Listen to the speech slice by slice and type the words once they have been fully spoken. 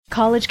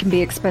College can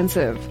be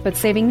expensive, but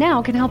saving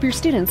now can help your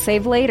students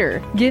save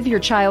later. Give your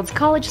child's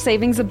college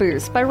savings a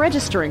boost by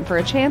registering for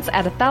a chance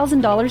at a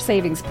 $1,000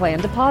 savings plan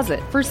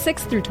deposit for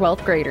 6th through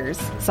 12th graders.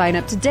 Sign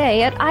up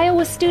today at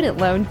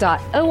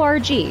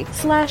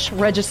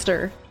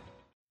iowastudentloan.org/register.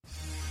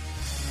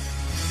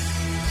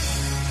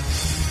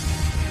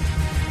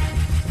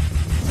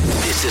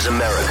 This is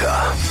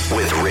America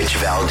with Rich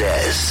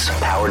Valdez,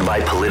 powered by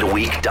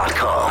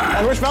PolitiWeek.com.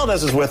 And Rich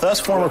Valdez is with us,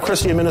 former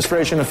Christie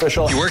administration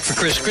official. You worked for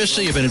Chris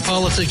Christie, you've been in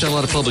politics, done a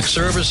lot of public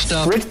service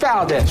stuff. Rich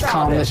Valdez,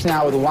 columnist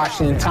now with the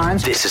Washington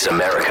Times. This is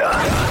America.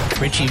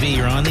 Richie V,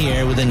 you're on the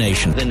air with the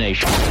nation. The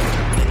nation.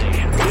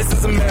 This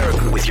is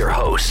America with your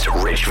host,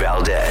 Rich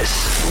Valdez.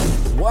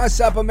 What's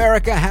up,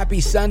 America?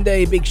 Happy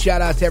Sunday. Big shout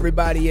out to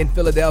everybody in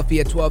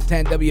Philadelphia,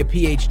 1210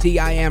 WPHT.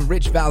 I am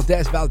Rich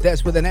Valdez,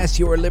 Valdez with an S,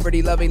 your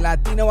liberty-loving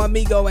Latino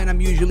amigo, and I'm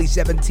usually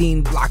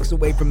 17 blocks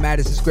away from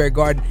Madison Square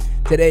Garden.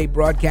 Today,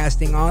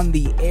 broadcasting on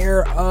the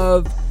air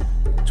of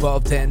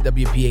 1210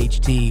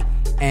 WPHT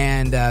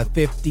and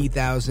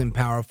 50,000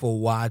 powerful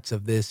watts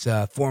of this,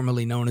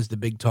 formerly known as the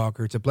Big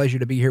Talker. It's a pleasure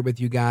to be here with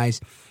you guys.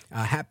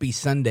 Happy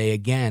Sunday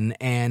again,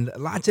 and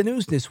lots of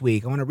news this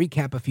week. I want to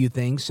recap a few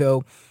things.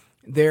 So,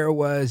 there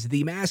was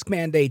the mask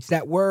mandates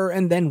that were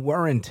and then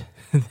weren't,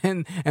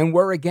 and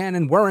were again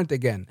and weren't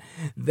again.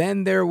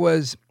 Then there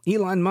was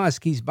Elon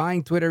Musk. He's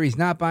buying Twitter. He's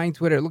not buying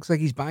Twitter. It looks like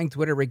he's buying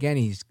Twitter again.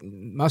 He's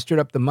mustered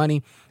up the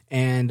money,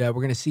 and we're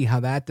going to see how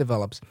that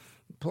develops.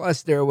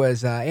 Plus, there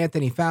was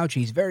Anthony Fauci.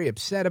 He's very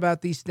upset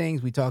about these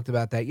things. We talked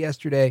about that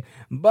yesterday.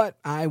 But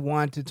I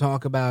want to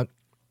talk about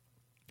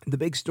the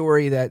big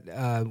story that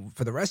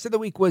for the rest of the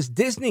week was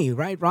Disney,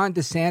 right? Ron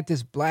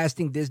DeSantis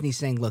blasting Disney,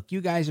 saying, look, you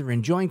guys are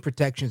enjoying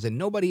protections that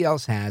nobody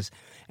else has.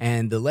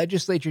 And the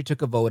legislature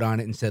took a vote on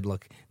it and said,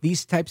 look,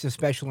 these types of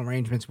special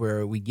arrangements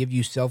where we give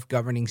you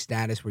self-governing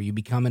status, where you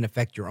become, in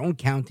effect, your own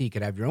county, you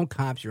could have your own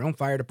cops, your own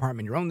fire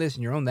department, your own this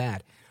and your own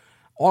that.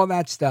 All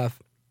that stuff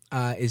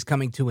is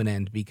coming to an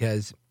end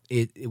because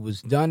it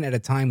was done at a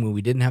time when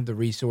we didn't have the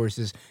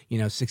resources,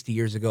 60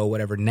 years ago,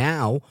 whatever.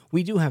 Now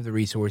we do have the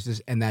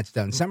resources, and that's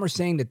done. Some are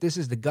saying that this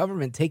is the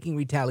government taking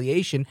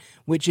retaliation,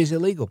 which is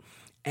illegal.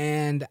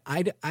 And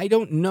I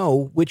don't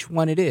know which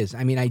one it is.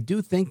 I mean, I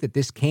do think that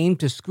this came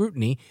to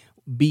scrutiny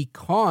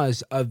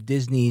because of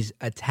Disney's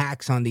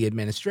attacks on the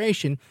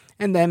administration,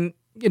 and then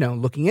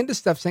looking into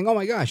stuff, saying, oh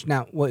my gosh,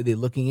 now what, are they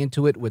looking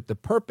into it with the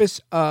purpose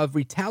of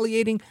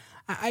retaliating?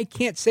 I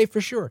can't say for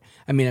sure.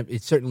 I mean,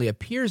 it certainly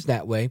appears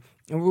that way,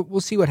 and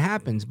we'll see what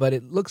happens. But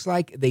it looks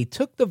like they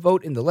took the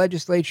vote in the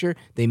legislature.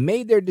 They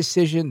made their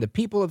decision. The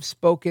people have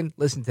spoken.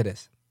 Listen to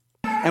this.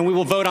 And we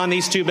will vote on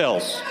these two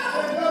bills.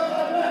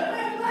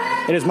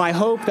 It is my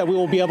hope that we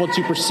will be able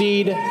to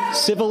proceed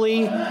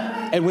civilly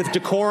and with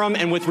decorum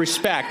and with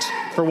respect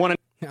for one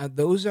another. Now,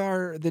 those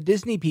are the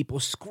Disney people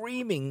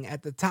screaming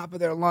at the top of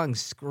their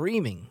lungs,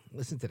 screaming.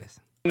 Listen to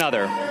this.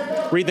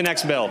 Read the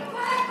next bill.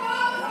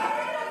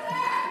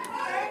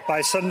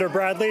 By Senator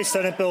Bradley,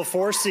 Senate Bill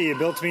 4C, a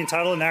bill to be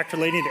entitled an act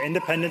relating to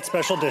independent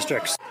special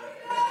districts.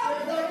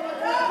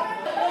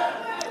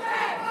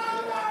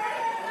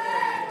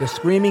 The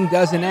screaming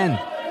doesn't end.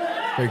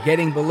 They're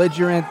getting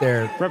belligerent.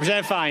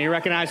 Representative Fine, you're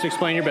recognized to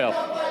explain your bill.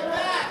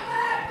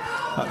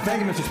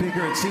 Thank you, Mr.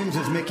 Speaker. It seems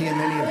as Mickey and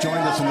many have joined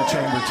us in the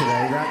chamber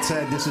today. That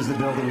said, this is the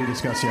bill that we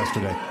discussed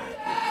yesterday.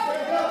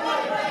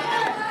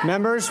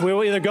 Members, we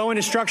will either go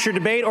into structured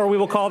debate or we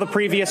will call the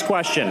previous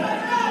question.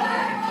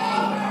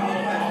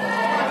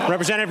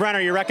 Representative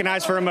Renner, you're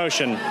recognized for a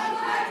motion.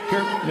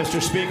 Here,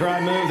 Mr. Speaker, I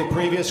move the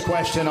previous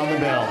question on the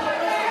bill.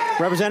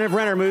 Representative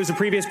Renner moves the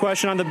previous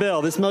question on the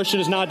bill. This motion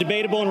is not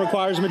debatable and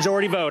requires a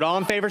majority vote. All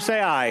in favor,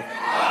 say aye.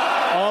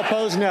 All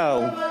opposed,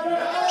 no.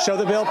 Show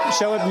the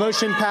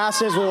motion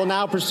passes. We will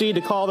now proceed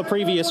to call the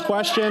previous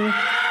question.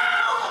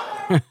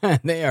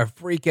 They are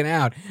freaking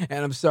out,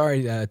 and I'm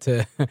sorry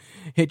to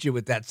hit you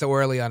with that so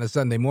early on a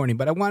Sunday morning,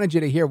 but I wanted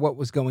you to hear what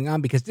was going on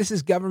because this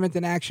is government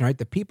in action, right?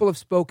 The people have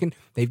spoken.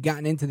 They've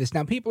gotten into this.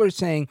 Now, people are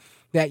saying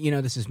that,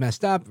 this is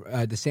messed up.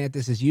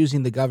 DeSantis is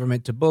using the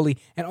government to bully,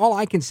 and all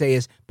I can say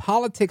is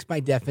politics, by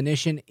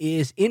definition,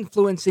 is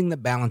influencing the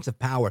balance of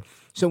power.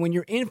 So when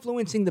you're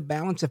influencing the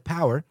balance of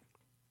power,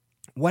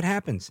 what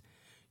happens?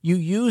 You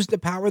use the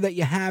power that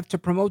you have to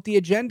promote the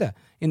agenda.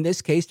 In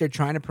this case, they're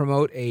trying to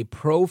promote a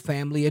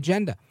pro-family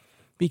agenda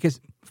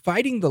because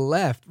fighting the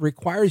left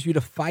requires you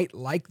to fight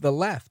like the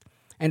left.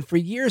 And for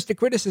years, the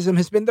criticism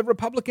has been the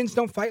Republicans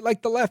don't fight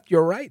like the left.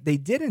 You're right. They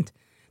didn't.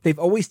 They've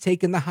always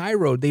taken the high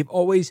road. They've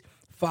always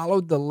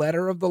followed the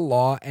letter of the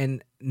law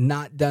and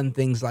not done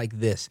things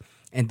like this.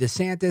 And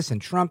DeSantis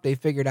and Trump, they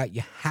figured out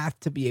you have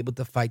to be able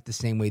to fight the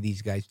same way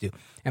these guys do.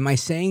 Am I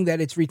saying that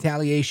it's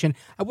retaliation?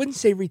 I wouldn't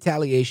say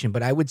retaliation,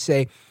 but I would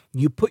say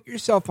you put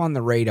yourself on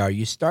the radar.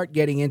 You start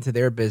getting into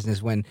their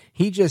business when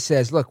he just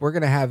says, look, we're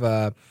going to have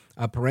a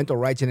parental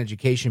rights and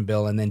education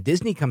bill, and then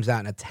Disney comes out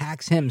and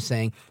attacks him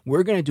saying,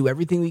 we're going to do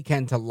everything we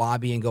can to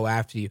lobby and go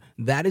after you.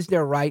 That is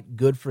their right.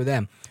 Good for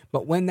them.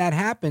 But when that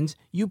happens,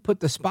 you put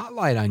the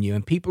spotlight on you,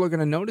 and people are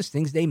going to notice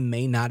things they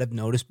may not have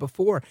noticed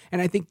before.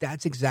 And I think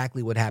that's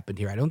exactly what happened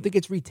here. I don't think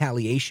it's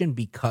retaliation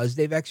because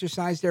they've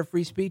exercised their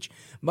free speech,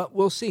 but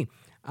we'll see.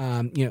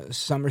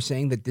 Some are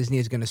saying that Disney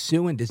is going to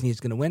sue and Disney is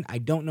going to win. I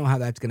don't know how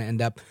that's going to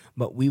end up,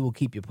 but we will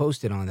keep you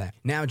posted on that.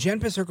 Now, Jen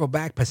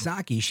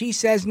Pasaki, she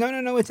says,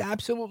 no, it's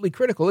absolutely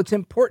critical. It's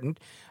important.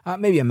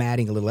 Maybe I'm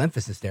adding a little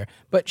emphasis there,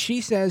 but she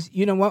says,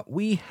 you know what?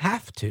 We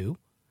have to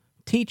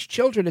teach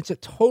children. It's a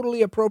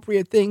totally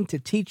appropriate thing to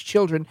teach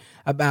children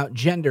about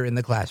gender in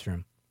the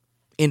classroom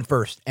in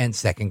first and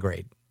second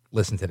grade.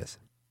 Listen to this.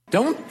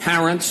 Don't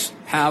parents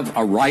have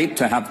a right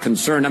to have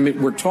concern? I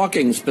mean, we're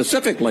talking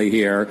specifically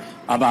here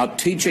about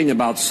teaching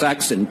about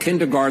sex in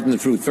kindergarten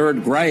through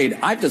third grade.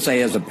 I have to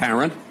say, as a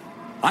parent,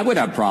 I would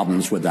have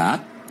problems with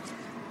that.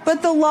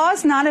 But the law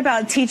is not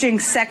about teaching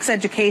sex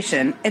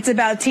education. It's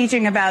about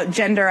teaching about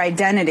gender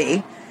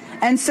identity.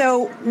 And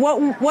so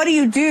what do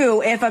you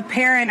do if a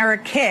parent or a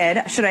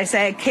kid, should I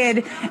say a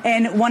kid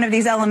in one of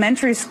these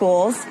elementary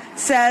schools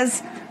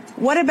says,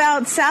 what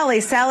about Sally?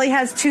 Sally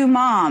has two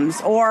moms,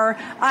 or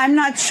I'm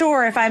not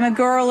sure if I'm a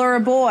girl or a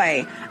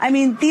boy. I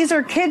mean, these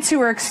are kids who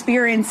are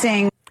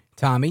experiencing.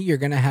 Tommy, you're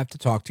going to have to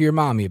talk to your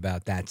mommy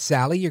about that.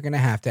 Sally, you're going to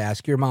have to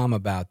ask your mom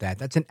about that.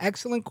 That's an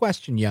excellent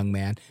question, young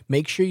man.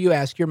 Make sure you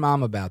ask your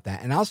mom about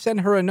that. And I'll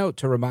send her a note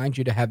to remind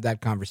you to have that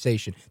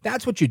conversation.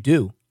 That's what you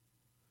do.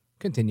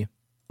 Continue.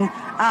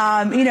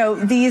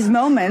 These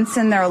moments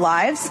in their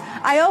lives.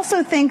 I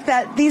also think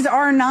that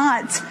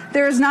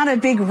there's not a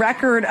big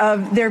record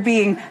of there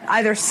being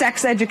either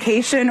sex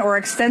education or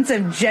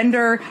extensive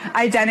gender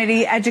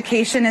identity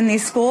education in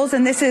these schools.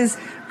 And this is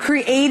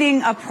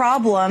creating a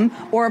problem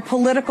or a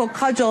political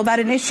cudgel about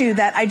an issue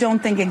that I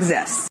don't think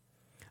exists.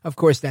 Of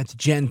course, that's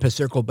Jen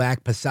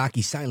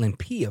Pasaki, silent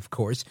P, of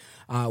course,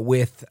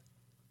 with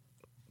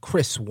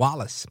Chris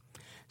Wallace.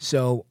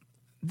 So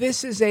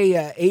this is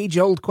a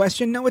age-old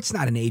question. No, it's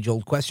not an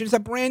age-old question. It's a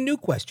brand-new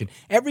question.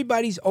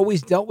 Everybody's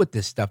always dealt with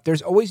this stuff.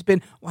 There's always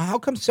been, well, how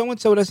come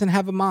so-and-so doesn't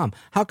have a mom?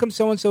 How come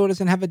so-and-so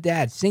doesn't have a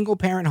dad?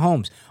 Single-parent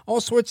homes,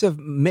 all sorts of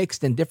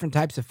mixed and different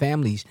types of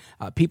families,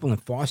 people in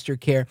foster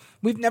care.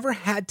 We've never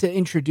had to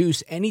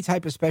introduce any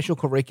type of special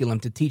curriculum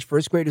to teach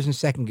first graders and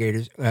second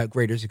graders,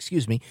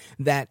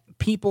 that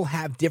people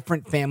have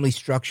different family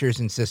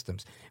structures and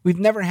systems. We've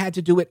never had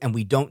to do it, and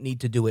we don't need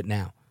to do it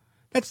now.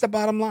 That's the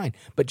bottom line.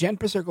 But Jen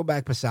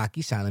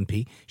Pasaki, silent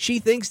P, she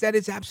thinks that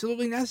it's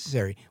absolutely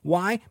necessary.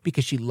 Why?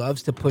 Because she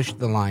loves to push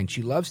the line.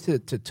 She loves to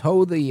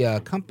toe the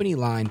company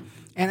line.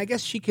 And I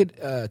guess she could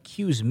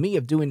accuse me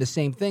of doing the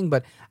same thing,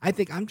 but I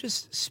think I'm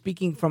just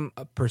speaking from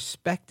a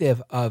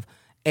perspective of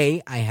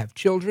A, I have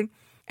children,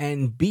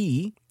 and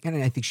B,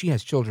 and I think she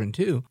has children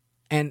too,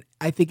 and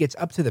I think it's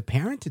up to the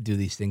parent to do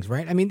these things,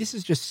 right? I mean, this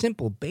is just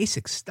simple,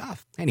 basic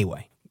stuff.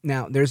 Anyway,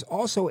 now there's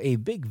also a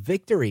big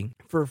victory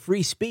for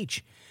free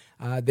speech.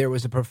 There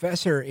was a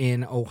professor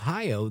in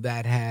Ohio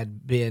that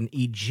had been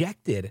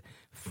ejected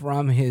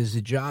from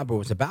his job, or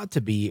was about to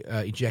be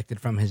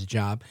ejected from his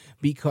job,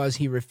 because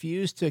he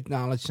refused to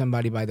acknowledge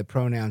somebody by the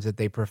pronouns that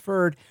they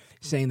preferred,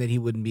 saying that he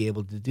wouldn't be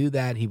able to do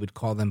that. He would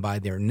call them by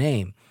their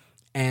name.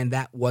 And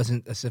that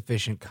wasn't a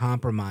sufficient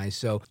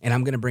compromise. And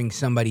I'm going to bring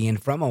somebody in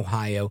from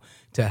Ohio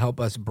to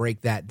help us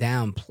break that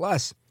down.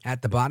 Plus,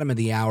 at the bottom of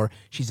the hour,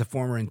 she's a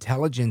former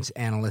intelligence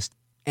analyst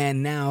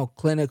and now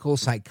clinical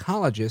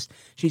psychologist.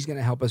 She's going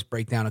to help us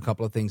break down a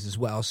couple of things as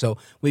well. So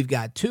we've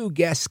got two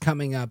guests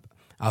coming up.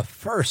 A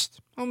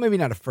first, well, maybe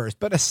not a first,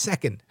 but a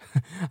second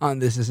on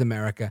This Is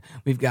America.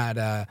 We've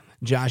got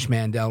Josh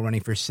Mandel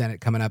running for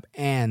Senate coming up,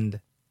 and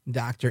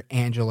Dr.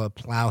 Angela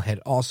Plowhead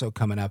also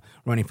coming up,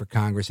 running for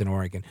Congress in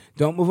Oregon.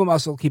 Don't move a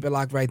muscle. Keep it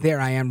locked right there.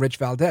 I am Rich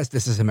Valdez.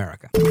 This is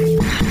America.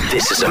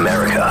 This is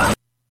America.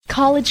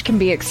 College can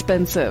be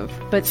expensive,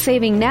 but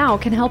saving now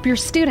can help your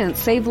students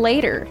save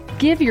later.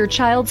 Give your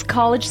child's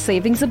college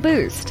savings a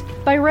boost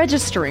by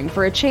registering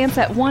for a chance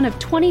at one of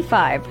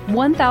 25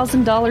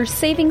 $1,000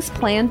 savings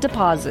plan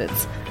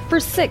deposits for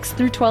 6th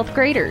through 12th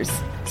graders.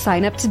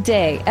 Sign up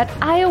today at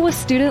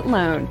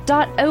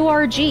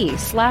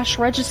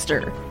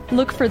iowastudentloan.org/register.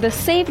 Look for the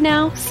Save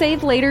Now,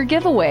 Save Later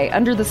giveaway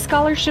under the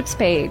scholarships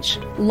page.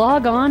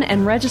 Log on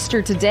and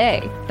register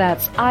today.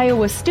 That's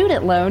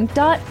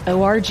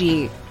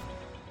iowastudentloan.org.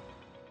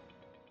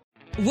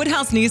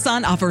 Woodhouse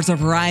Nissan offers a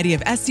variety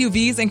of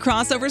SUVs and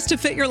crossovers to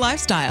fit your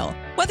lifestyle.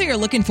 Whether you're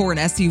looking for an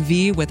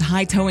SUV with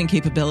high towing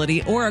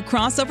capability or a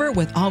crossover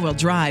with all-wheel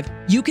drive,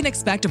 you can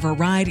expect a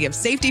variety of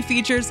safety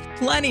features,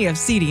 plenty of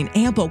seating,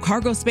 ample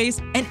cargo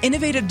space, and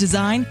innovative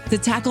design to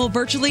tackle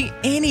virtually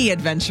any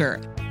adventure.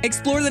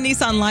 Explore the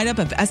Nissan lineup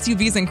of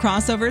SUVs and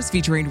crossovers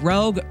featuring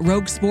Rogue,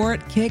 Rogue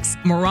Sport, Kicks,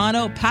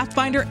 Murano,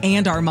 Pathfinder,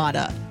 and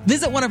Armada.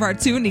 Visit one of our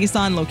 2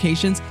 Nissan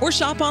locations or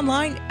shop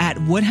online at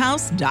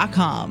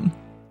woodhouse.com.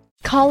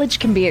 College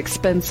can be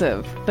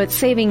expensive, but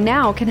saving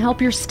now can help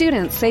your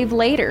students save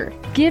later.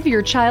 Give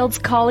your child's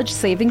college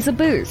savings a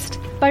boost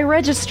by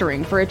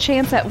registering for a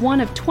chance at one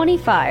of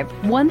 25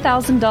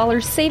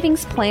 $1,000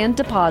 savings plan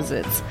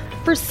deposits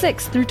for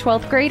 6th through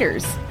 12th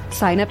graders.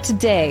 Sign up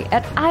today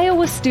at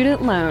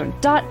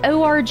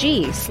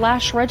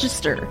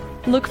iowastudentloan.org/register.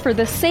 Look for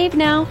the Save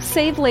Now,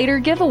 Save Later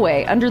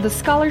giveaway under the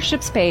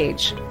scholarships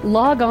page.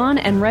 Log on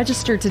and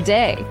register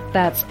today.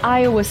 That's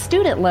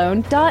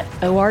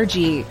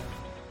iowastudentloan.org.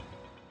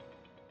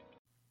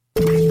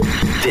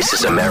 This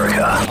is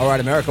America. All right,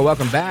 America,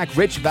 welcome back.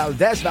 Rich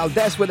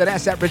Valdez with an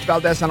S at Rich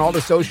Valdez on all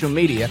the social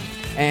media.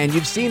 And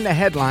you've seen the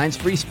headlines.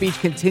 Free speech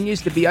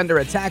continues to be under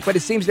attack, but it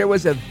seems there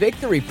was a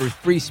victory for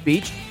free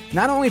speech,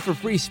 not only for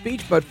free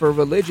speech, but for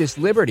religious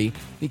liberty,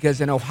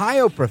 because an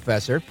Ohio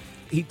professor,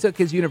 he took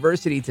his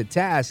university to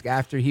task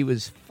after he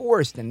was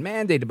forced and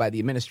mandated by the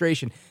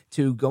administration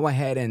to go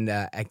ahead and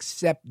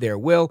accept their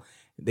will.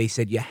 They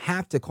said, you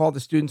have to call the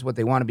students what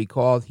they want to be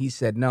called. He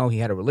said no. He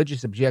had a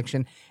religious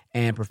objection,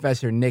 and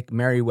Professor Nick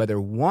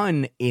Merriweather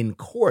won in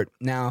court.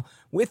 Now,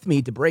 with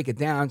me to break it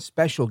down,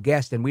 special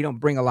guest, and we don't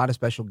bring a lot of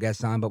special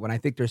guests on, but when I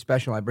think they're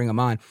special, I bring them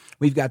on.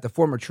 We've got the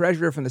former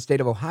treasurer from the state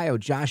of Ohio,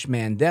 Josh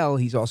Mandel.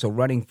 He's also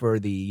running for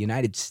the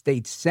United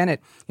States Senate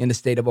in the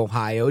state of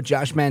Ohio.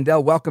 Josh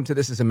Mandel, welcome to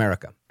This is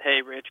America.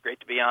 Hey, Rich. Great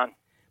to be on.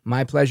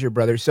 My pleasure,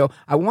 brother. So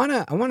I want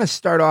to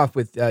start off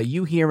with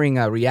you hearing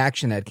a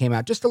reaction that came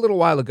out just a little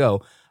while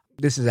ago.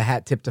 This is a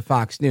hat tip to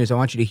Fox News. I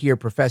want you to hear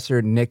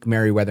Professor Nick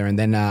Merriweather, and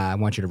then I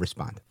want you to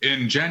respond.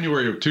 In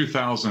January of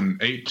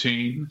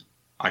 2018,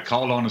 I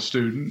called on a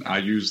student. I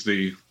used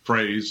the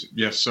phrase,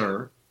 yes,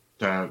 sir.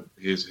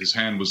 His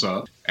hand was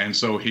up. And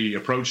so he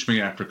approached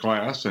me after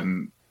class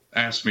and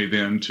asked me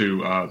then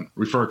to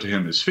refer to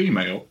him as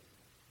female,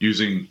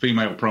 using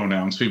female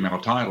pronouns, female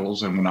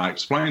titles. And when I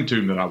explained to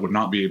him that I would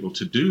not be able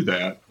to do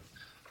that,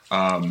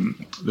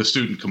 the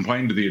student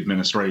complained to the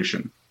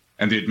administration.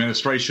 And the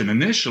administration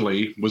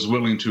initially was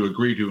willing to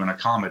agree to an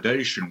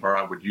accommodation where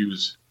I would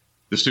use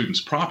the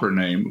student's proper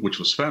name, which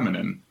was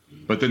feminine.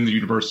 But then the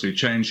university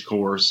changed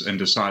course and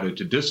decided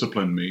to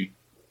discipline me.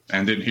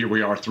 And then here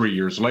we are 3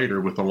 years later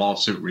with the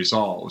lawsuit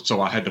resolved. So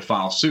I had to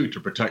file suit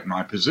to protect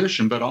my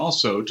position, but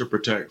also to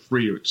protect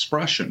free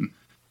expression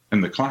in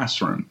the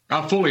classroom.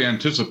 I fully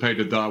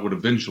anticipated that I would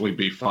eventually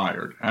be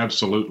fired.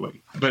 Absolutely.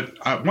 But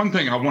one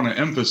thing I want to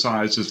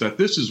emphasize is that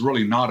this is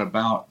really not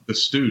about the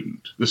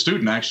student. The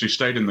student actually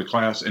stayed in the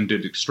class and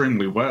did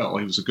extremely well.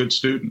 He was a good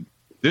student.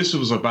 This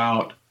was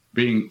about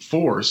being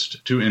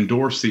forced to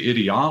endorse the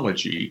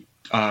ideology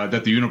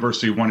that the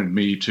university wanted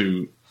me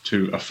to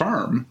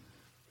affirm.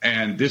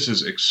 And this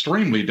is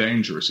extremely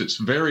dangerous. It's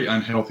very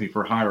unhealthy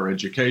for higher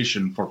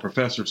education for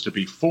professors to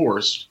be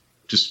forced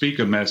to speak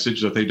a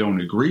message that they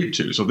don't agree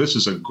to. So this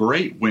is a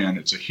great win.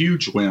 It's a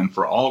huge win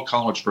for all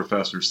college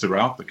professors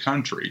throughout the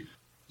country,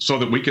 so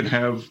that we can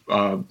have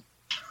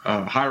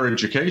higher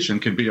education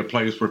can be a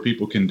place where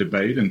people can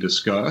debate and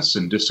discuss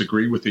and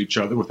disagree with each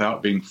other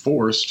without being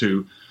forced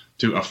to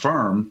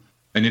affirm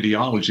an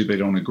ideology they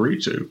don't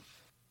agree to.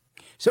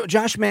 So,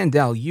 Josh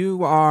Mandel,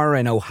 you are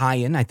an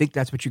Ohioan. I think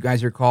that's what you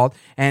guys are called.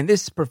 And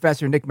this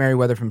Professor Nick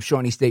Merriweather from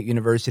Shawnee State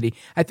University,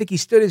 I think he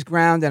stood his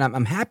ground, and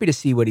I'm happy to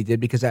see what he did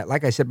because,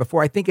 like I said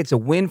before, I think it's a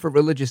win for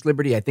religious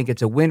liberty. I think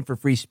it's a win for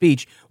free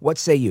speech. What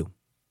say you?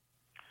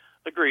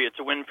 Agree. It's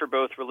a win for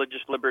both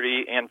religious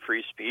liberty and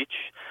free speech.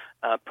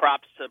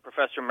 Props to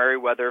Professor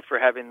Merriweather for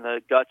having the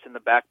guts and the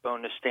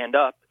backbone to stand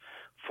up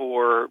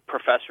for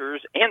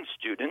professors and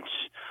students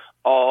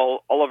all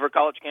over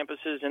college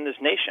campuses in this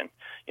nation.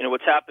 You know,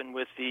 what's happened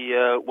with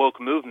the woke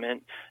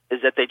movement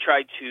is that they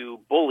try to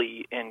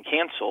bully and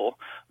cancel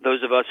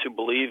those of us who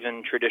believe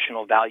in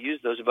traditional values,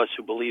 those of us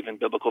who believe in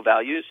biblical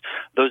values,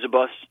 those of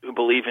us who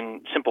believe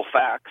in simple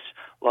facts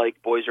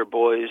like boys are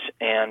boys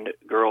and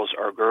girls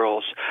are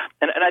girls.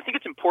 And I think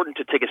it's important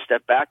to take a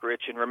step back,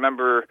 Rich, and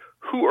remember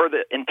who are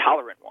the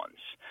intolerant ones.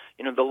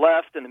 You know, the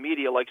left and the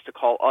media likes to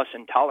call us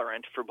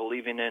intolerant for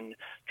believing in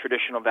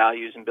traditional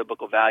values and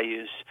biblical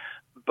values.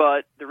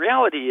 But the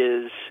reality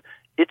is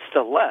it's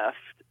the left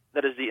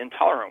that is the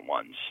intolerant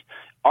ones.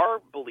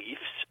 Our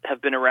beliefs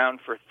have been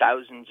around for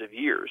thousands of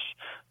years.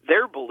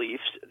 Their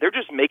beliefs, they're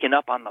just making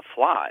up on the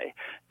fly.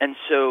 And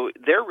so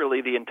they're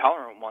really the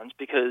intolerant ones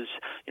because,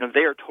 you know,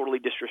 they are totally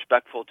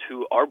disrespectful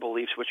to our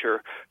beliefs, which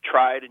are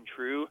tried and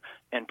true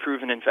and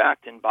proven in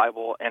fact in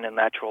Bible and in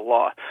natural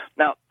law.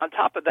 Now, on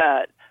top of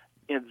that,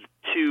 you know,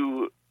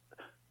 to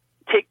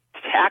take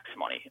tax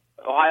money,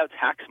 Ohio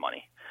tax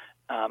money,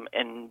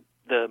 and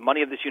the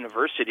money of this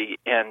university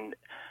and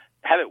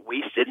have it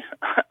wasted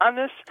on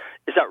this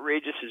is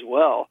outrageous as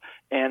well.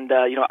 And,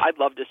 you know, I'd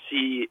love to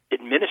see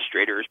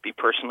administrators be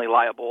personally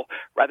liable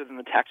rather than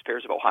the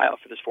taxpayers of Ohio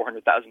for this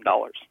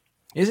 $400,000.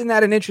 Isn't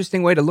that an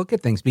interesting way to look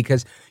at things?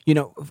 Because, you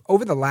know,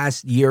 over the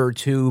last year or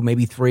two,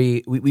 maybe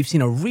three, we've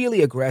seen a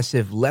really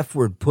aggressive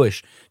leftward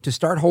push to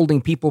start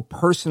holding people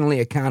personally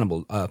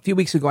accountable. A few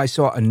weeks ago, I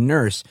saw a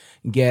nurse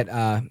get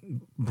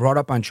brought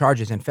up on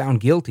charges and found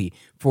guilty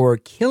for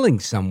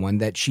killing someone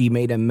that she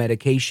made a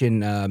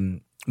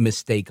medication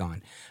mistake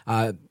on.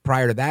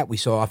 Prior to that, we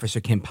saw Officer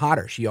Kim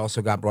Potter. She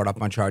also got brought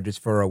up on charges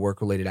for a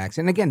work-related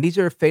accident. Again, these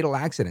are fatal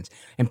accidents.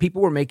 And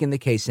people were making the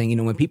case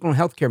saying, when people in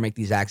healthcare make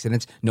these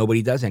accidents,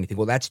 nobody does anything.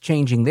 Well, that's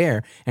changing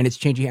there, and it's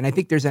changing. And I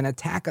think there's an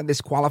attack on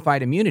this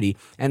qualified immunity.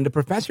 And the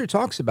professor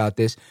talks about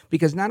this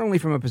because not only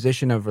from a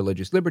position of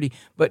religious liberty,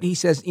 but he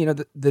says,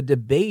 the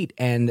debate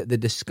and the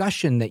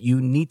discussion that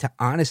you need to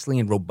honestly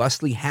and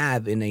robustly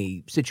have in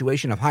a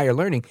situation of higher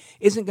learning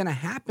isn't going to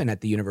happen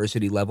at the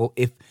university level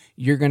if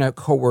you're going to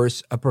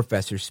coerce a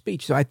professor's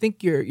speech. So I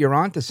think you're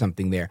onto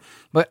something there.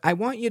 But I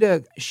want you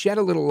to shed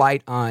a little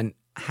light on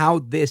how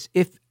this,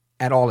 if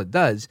at all it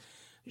does,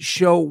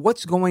 show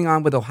what's going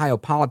on with Ohio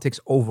politics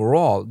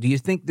overall. Do you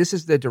think this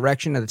is the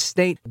direction of the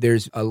state?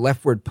 There's a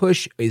leftward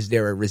push. Is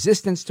there a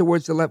resistance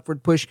towards the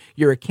leftward push?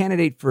 You're a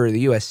candidate for the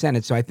U.S.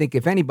 Senate, so I think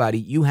if anybody,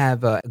 you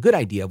have a good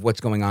idea of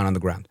what's going on the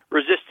ground.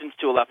 Resistance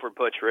to a leftward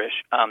push, Rich.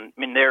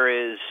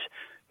 There is,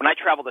 when I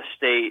travel the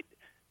state,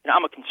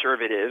 I'm a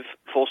conservative,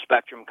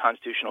 full-spectrum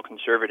constitutional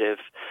conservative,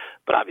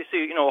 but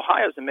obviously,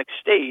 Ohio's a mixed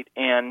state,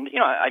 and,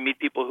 I meet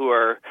people who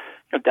are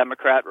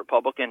Democrat,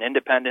 Republican,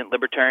 independent,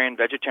 libertarian,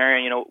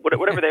 vegetarian,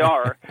 whatever they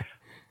are.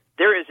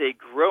 There is a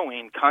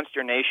growing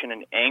consternation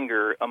and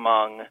anger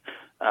among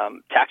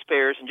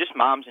taxpayers and just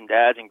moms and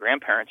dads and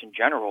grandparents in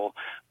general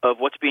of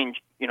what's being,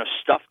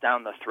 stuffed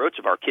down the throats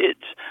of our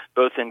kids,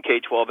 both in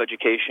K-12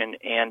 education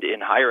and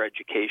in higher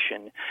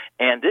education.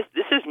 And this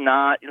is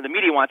not, the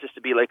media wants this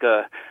to be like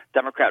a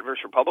Democrat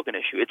versus Republican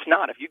issue. It's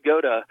not. If you go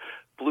to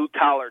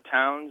blue-collar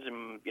towns,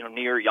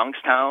 near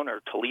Youngstown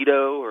or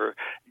Toledo or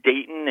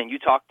Dayton, and you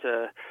talk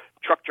to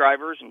truck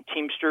drivers and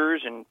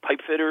Teamsters and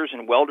pipe fitters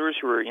and welders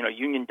who are,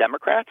 union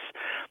Democrats,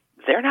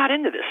 they're not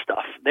into this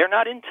stuff. They're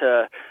not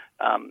into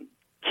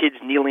kids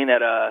kneeling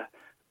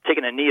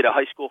taking a knee at a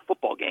high school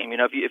football game.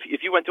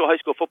 If you went to a high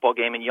school football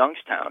game in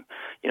Youngstown,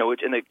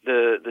 and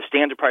the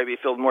stands would probably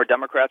be filled with more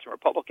Democrats and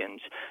Republicans.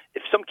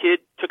 If some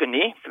kid took a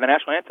knee for the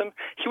national anthem,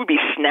 he would be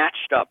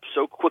snatched up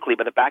so quickly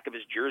by the back of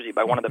his jersey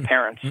by one of the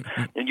parents,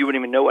 and you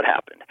wouldn't even know what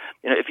happened.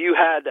 If you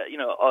had,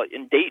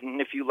 in Dayton,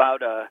 if you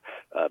allowed a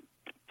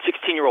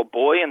 16-year-old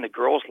boy in the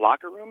girls'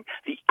 locker room,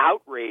 the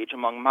outrage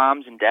among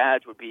moms and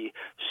dads would be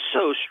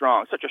so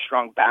strong, such a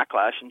strong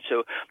backlash. And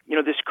so,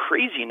 this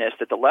craziness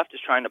that the left is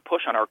trying to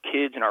push on our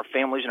kids and our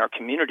families and our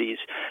communities,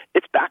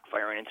 it's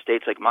backfiring in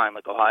states like mine,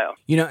 like Ohio.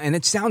 And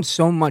it sounds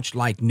so much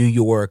like New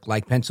York,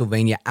 like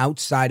Pennsylvania,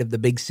 outside of the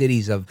big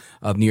cities of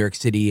New York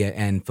City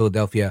and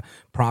Philadelphia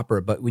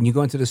proper. But when you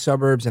go into the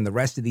suburbs and the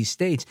rest of these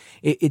states,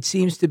 it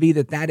seems to be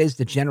that is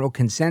the general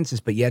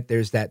consensus, but yet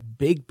there's that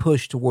big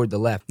push toward the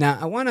left. Now,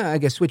 I want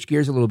to, switch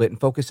gears a little bit and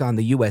focus on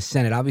the U.S.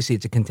 Senate. Obviously,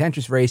 it's a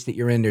contentious race that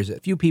you're in. There's a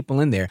few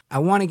people in there. I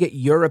want to get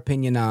your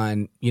opinion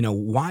on,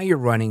 why you're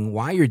running,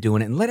 why you're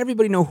doing it, and let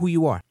everybody know who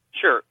you are.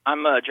 Sure.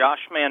 I'm Josh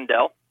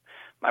Mandel.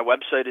 My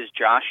website is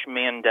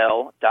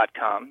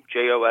joshmandel.com,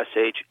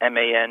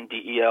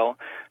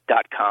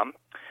 JoshMandel.com.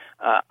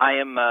 I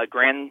am a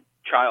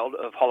grandchild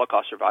of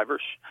Holocaust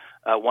survivors.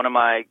 One of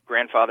my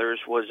grandfathers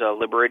was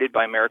liberated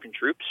by American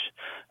troops.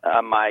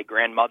 My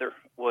grandmother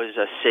was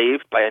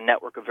saved by a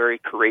network of very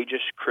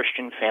courageous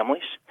Christian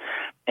families.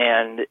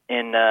 And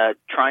in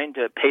trying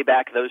to pay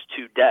back those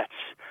two debts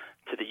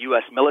to the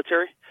U.S.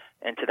 military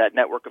and to that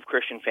network of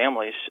Christian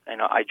families,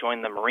 I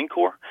joined the Marine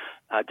Corps,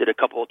 did a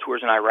couple of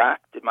tours in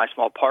Iraq, did my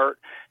small part.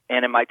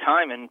 And in my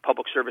time in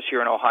public service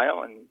here in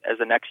Ohio, and as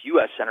the next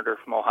U.S. Senator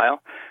from Ohio,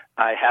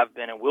 I have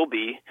been and will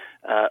be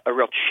a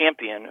real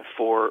champion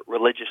for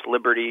religious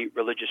liberty,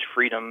 religious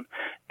freedom,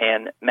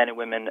 and men and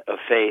women of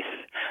faith.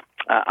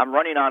 I'm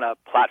running on a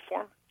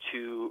platform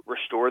to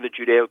restore the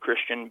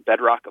Judeo-Christian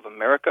bedrock of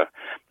America.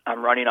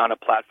 I'm running on a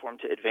platform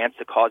to advance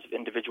the cause of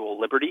individual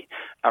liberty.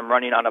 I'm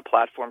running on a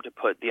platform to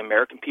put the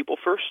American people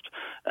first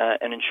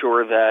and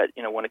ensure that,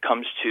 when it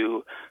comes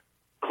to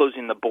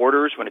closing the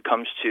borders, when it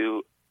comes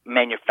to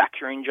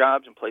manufacturing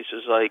jobs in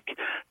places like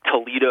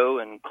Toledo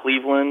and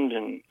Cleveland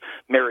and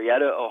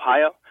Marietta,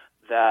 Ohio,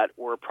 that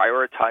we're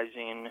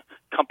prioritizing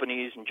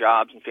companies and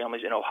jobs and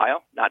families in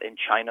Ohio, not in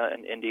China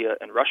and India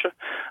and Russia.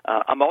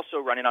 I'm also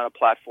running on a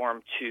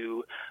platform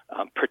to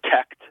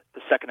protect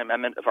the Second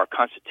Amendment of our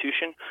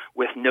Constitution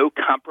with no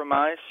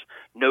compromise,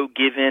 no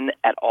give-in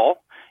at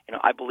all.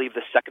 I believe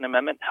the Second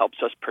Amendment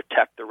helps us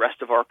protect the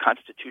rest of our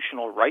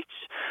constitutional rights,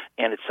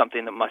 and it's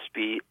something that must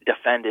be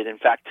defended. In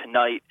fact,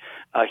 tonight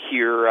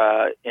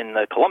here in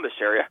the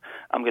Columbus area,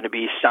 I'm going to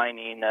be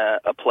signing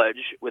a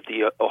pledge with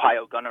the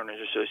Ohio Gun Owners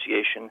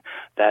Association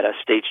that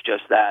states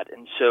just that.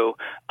 And so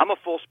I'm a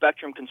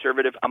full-spectrum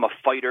conservative. I'm a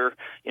fighter.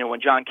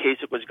 When John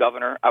Kasich was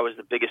governor, I was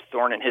the biggest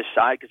thorn in his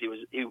side because he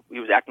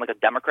was acting like a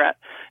Democrat.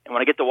 And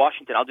when I get to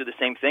Washington, I'll do the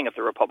same thing if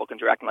the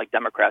Republicans are acting like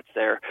Democrats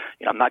there.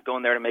 I'm not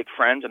going there to make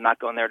friends. I'm not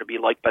going there to be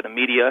liked by the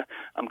media.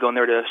 I'm going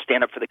there to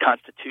stand up for the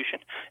Constitution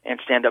and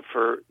stand up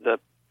for the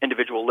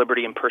individual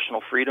liberty and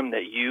personal freedom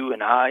that you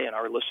and I and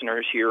our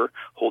listeners here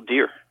hold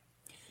dear.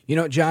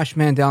 Josh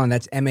Mandel, and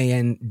that's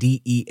Mandel,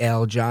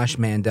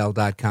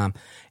 joshmandel.com.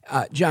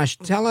 Josh,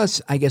 tell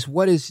us, I guess,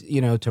 what is,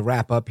 to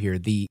wrap up here,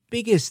 the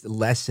biggest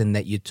lesson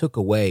that you took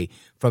away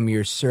from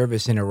your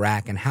service in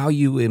Iraq and how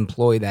you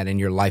employ that in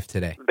your life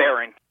today?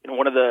 Bearing.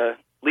 One of the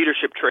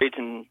leadership traits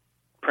and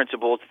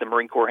principles the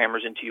Marine Corps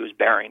hammers into you is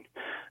bearing.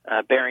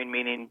 Bearing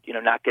meaning,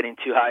 not getting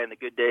too high in the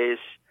good days,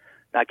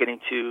 not getting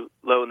too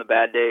low in the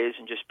bad days,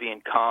 and just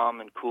being calm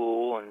and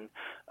cool and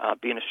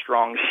being a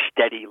strong,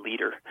 steady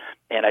leader.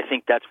 And I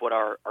think that's what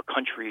our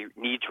country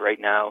needs right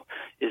now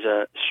is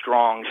a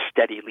strong,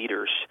 steady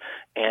leaders.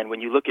 And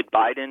when you look at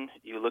Biden,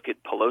 you look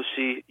at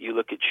Pelosi, you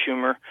look at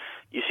Schumer,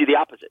 you see the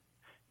opposite.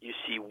 You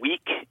see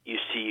weak, you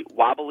see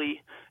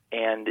wobbly,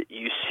 and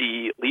you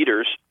see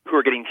leaders who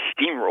are getting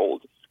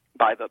steamrolled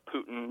by the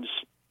Putins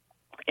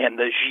and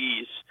the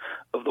Xis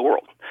of the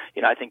world.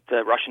 I think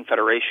the Russian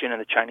Federation and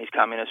the Chinese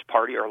Communist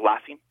Party are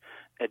laughing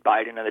at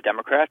Biden and the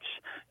Democrats,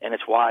 and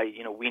it's why,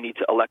 we need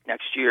to elect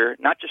next year,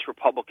 not just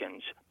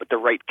Republicans, but the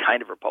right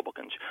kind of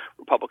Republicans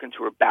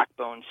who are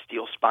backbone,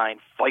 steel spine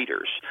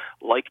fighters,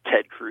 like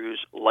Ted Cruz,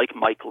 like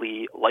Mike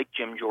Lee, like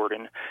Jim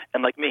Jordan,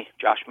 and like me,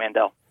 Josh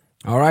Mandel.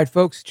 All right,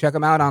 folks, check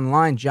them out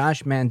online,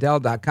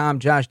 joshmandel.com.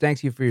 Josh,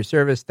 thanks you for your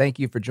service. Thank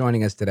you for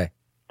joining us today.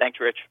 Thanks,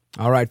 Rich.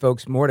 All right,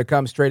 folks, more to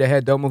come straight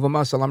ahead. Don't move a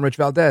muscle. I'm Rich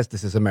Valdez.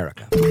 This is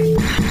America.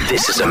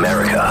 This is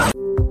America.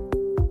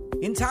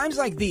 In times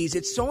like these,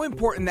 it's so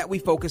important that we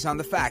focus on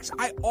the facts.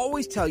 I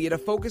always tell you to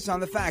focus on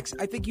the facts.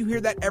 I think you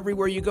hear that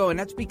everywhere you go, and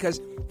that's because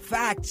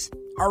facts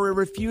are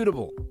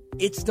irrefutable.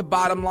 It's the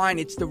bottom line.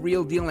 It's the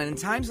real deal. And in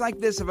times like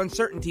this of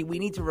uncertainty, we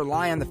need to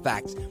rely on the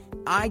facts.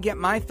 I get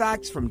my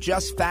facts from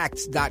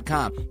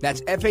justfacts.com.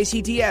 That's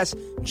FACTS,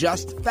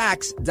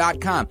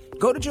 justfacts.com.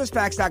 Go to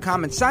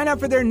justfacts.com and sign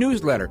up for their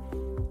newsletter.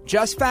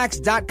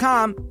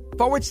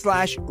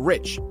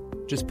 Justfacts.com/rich.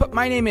 Just put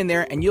my name in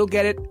there and you'll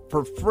get it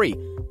for free.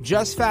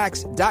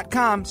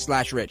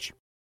 Justfacts.com/rich.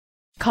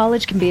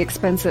 College can be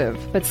expensive,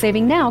 but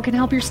saving now can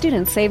help your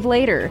students save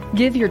later.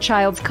 Give your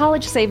child's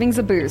college savings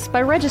a boost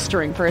by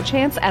registering for a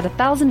chance at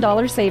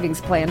 $1,000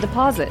 savings plan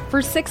deposit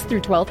for 6th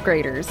through 12th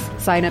graders.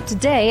 Sign up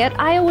today at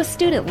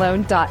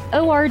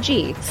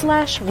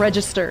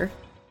iowastudentloan.org/register.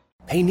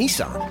 Hey,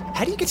 Nissan,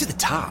 how do you get to the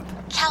top?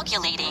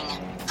 Calculating.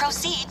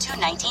 Proceed to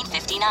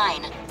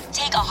 1959.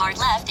 Take a hard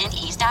left in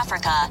East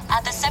Africa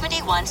at the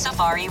 71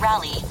 Safari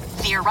Rally.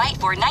 Veer right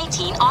for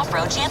 19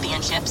 off-road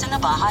championships in the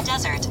Baja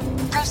Desert.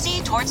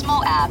 Proceed towards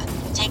Moab.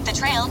 Take the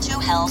trail to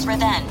Hell's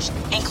Revenge.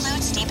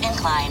 Include steep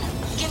incline.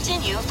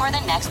 Continue for the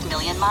next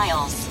 1,000,000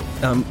 miles.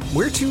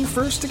 Where to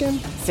first again?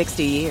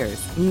 60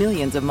 years,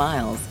 millions of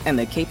miles, and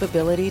the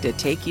capability to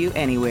take you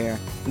anywhere.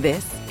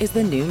 This is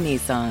the new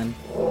Nissan.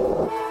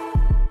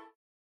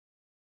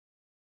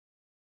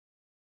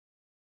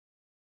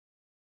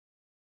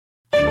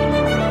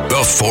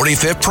 The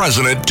 45th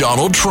President,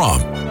 Donald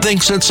Trump,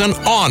 thinks it's an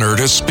honor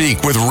to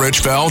speak with Rich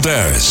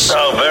Valdez.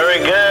 Oh, very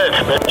good,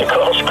 Mr.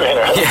 Call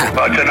Screener. Yeah.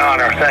 Oh, it's an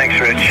honor. Thanks,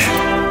 Rich.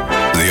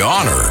 The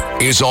honor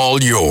is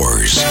all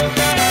yours.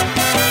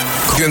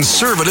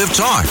 Conservative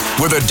talk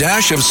with a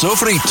dash of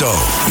sofrito.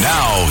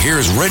 Now,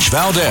 here's Rich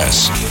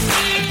Valdez.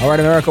 All right,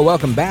 America,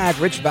 welcome back.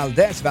 Rich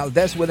Valdez,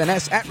 Valdez with an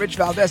S, at Rich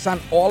Valdez on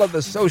all of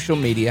the social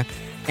media.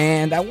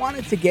 And I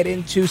wanted to get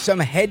into some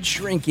head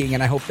shrinking,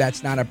 and I hope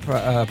that's not a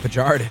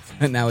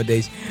pejorative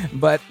nowadays.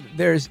 But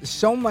there's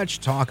so much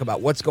talk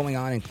about what's going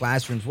on in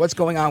classrooms, what's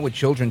going on with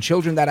children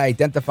that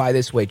identify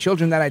this way,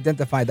 children that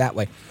identify that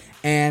way.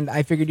 And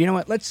I figured, you know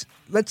what, let's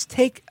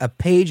take a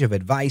page of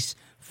advice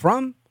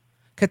from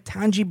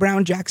Ketanji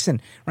Brown Jackson,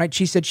 right?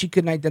 She said she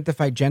couldn't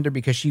identify gender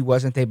because she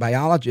wasn't a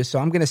biologist. So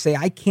I'm going to say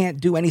I can't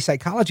do any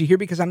psychology here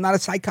because I'm not a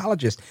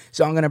psychologist.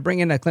 So I'm going to bring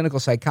in a clinical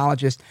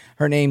psychologist,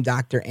 her name,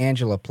 Dr.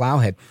 Angela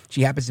Plowhead.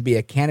 She happens to be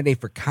a candidate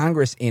for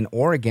Congress in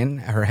Oregon.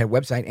 Her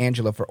website,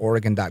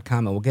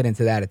 angelafororegon.com, and we'll get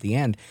into that at the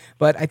end.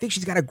 But I think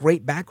she's got a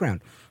great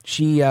background.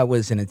 She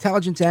was an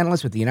intelligence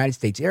analyst with the United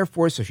States Air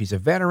Force, so she's a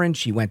veteran.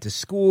 She went to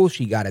school.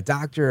 She got a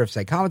doctor of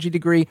psychology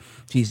degree.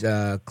 She's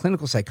a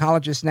clinical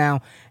psychologist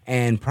now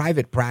and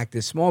private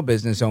practice, small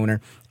business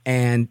owner.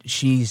 And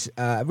she's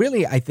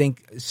really, I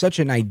think, such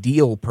an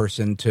ideal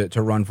person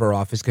to run for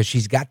office because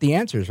she's got the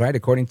answers, right?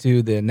 According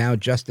to the now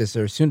Justice,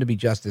 or soon-to-be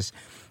Justice,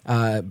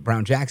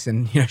 Brown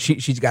Jackson,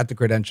 she's got the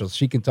credentials.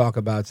 She can talk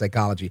about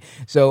psychology.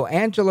 So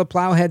Angela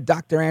Plowhead,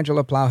 Dr.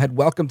 Angela Plowhead,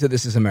 welcome to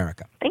This is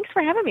America. Thanks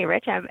for having me,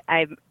 Rich. I'm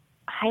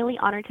highly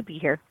honored to be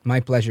here. My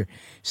pleasure.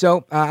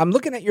 So I'm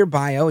looking at your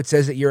bio. It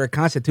says that you're a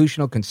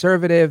constitutional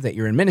conservative, that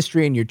you're in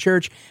ministry in your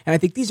church. And I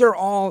think these are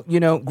all,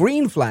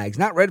 green flags,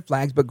 not red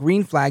flags, but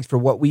green flags for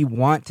what we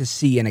want to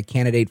see in a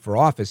candidate for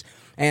office.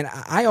 And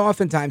I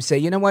oftentimes say,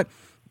 you know what?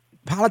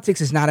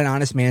 Politics is not an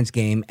honest man's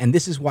game, and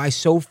this is why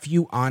so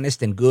few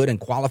honest and good and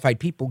qualified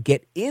people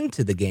get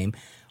into the game.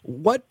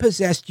 What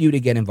possessed you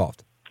to get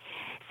involved?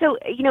 So,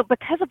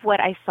 because of what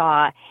I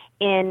saw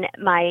in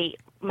my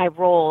my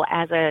role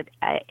as a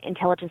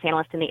intelligence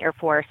analyst in the Air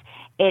Force,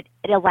 it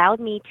allowed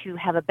me to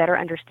have a better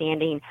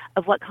understanding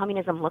of what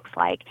communism looks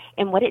like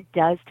and what it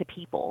does to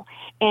people.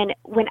 And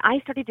when I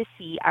started to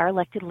see our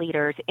elected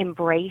leaders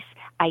embrace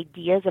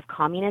ideas of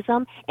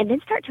communism and then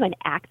start to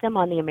enact them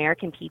on the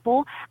American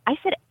people, I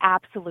said,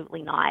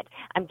 absolutely not.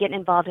 I'm getting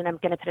involved and I'm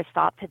going to put a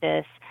stop to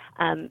this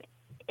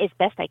as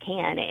best I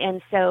can.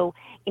 And so,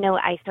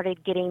 I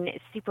started getting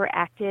super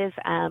active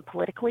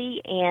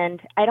politically,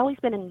 and I'd always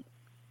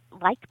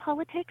liked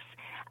politics,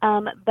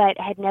 but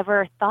had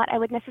never thought I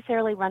would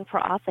necessarily run for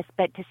office.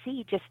 But to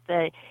see just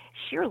the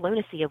sheer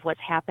lunacy of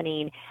what's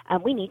happening,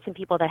 we need some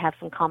people that have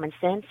some common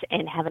sense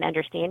and have an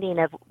understanding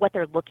of what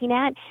they're looking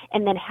at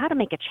and then how to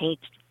make a change.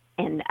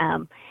 And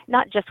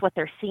not just what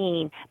they're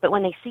seeing, but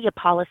when they see a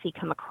policy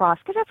come across,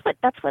 because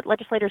that's what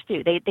legislators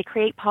do. They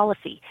create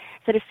policy.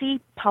 So to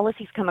see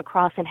policies come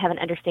across and have an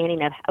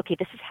understanding of, okay,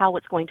 this is how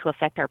it's going to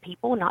affect our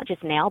people, not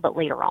just now, but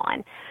later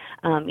on.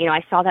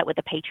 I saw that with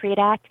the Patriot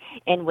Act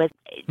and was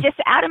just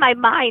out of my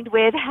mind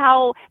with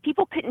how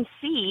people couldn't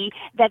see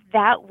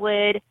that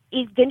would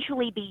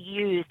eventually be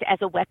used as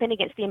a weapon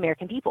against the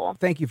American people.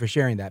 Thank you for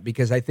sharing that,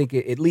 because I think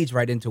it leads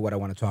right into what I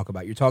want to talk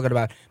about. You're talking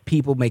about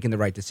people making the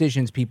right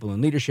decisions, people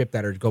in leadership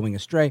that are going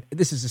astray.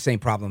 This is the same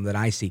problem that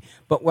I see.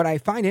 But what I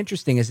find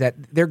interesting is that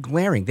they're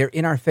glaring. They're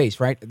in our face,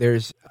 right?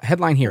 There's a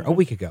headline here a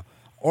week ago.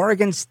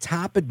 Oregon's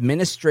top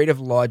administrative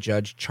law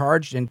judge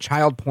charged in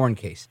child porn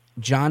case.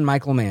 John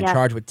Michael Mann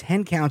charged with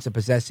 10 counts of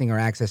possessing or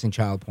accessing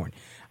child porn.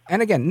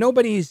 And again,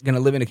 nobody's going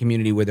to live in a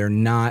community where they're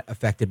not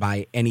affected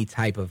by any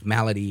type of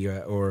malady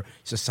or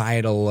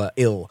societal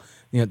ill.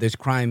 There's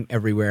crime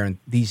everywhere, and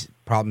these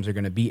problems are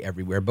going to be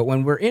everywhere. But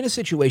when we're in a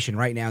situation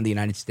right now in the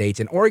United States,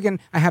 and Oregon,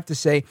 I have to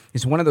say,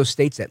 is one of those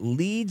states that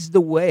leads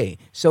the way,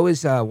 so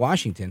is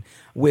Washington,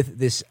 with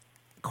this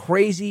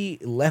crazy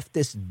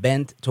leftist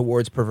bent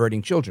towards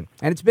perverting children.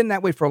 And it's been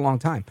that way for a long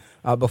time.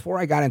 Before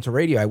I got into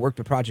radio, I worked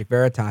with Project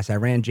Veritas. I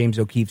ran James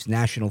O'Keefe's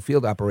national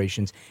field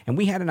operations, and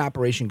we had an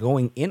operation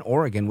going in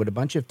Oregon with a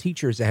bunch of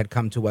teachers that had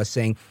come to us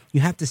saying,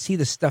 you have to see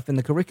this stuff in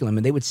the curriculum.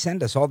 And they would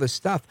send us all this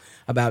stuff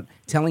about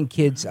telling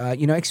kids,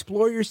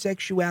 explore your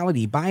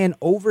sexuality, buy an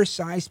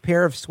oversized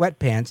pair of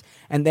sweatpants,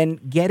 and then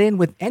get in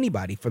with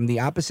anybody from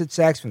the opposite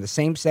sex, from the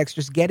same sex,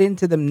 just get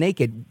into them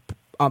naked,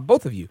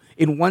 both of you,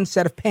 in one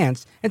set of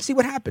pants, and see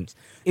what happens.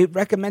 It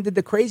recommended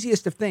the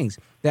craziest of things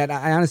that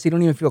I honestly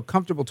don't even feel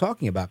comfortable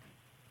talking about.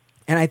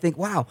 And I think,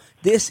 wow,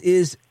 this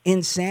is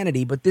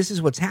insanity, but this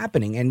is what's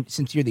happening. And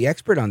since you're the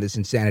expert on this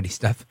insanity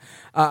stuff,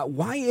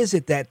 why is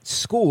it that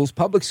schools,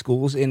 public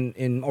schools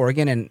in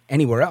Oregon and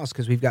anywhere else,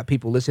 because we've got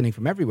people listening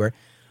from everywhere,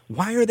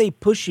 why are they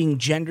pushing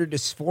gender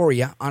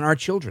dysphoria on our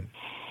children?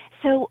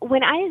 So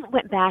when I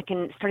went back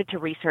and started to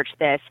research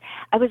this,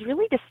 I was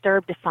really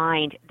disturbed to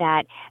find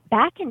that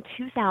back in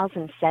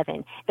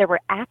 2007, there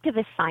were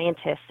activist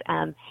scientists,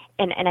 and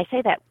I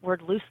say that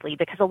word loosely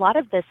because a lot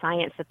of the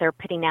science that they're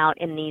putting out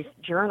in these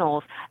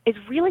journals is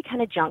really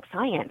kind of junk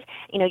science.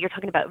 You're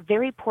talking about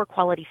very poor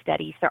quality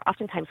studies. They're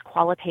oftentimes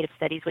qualitative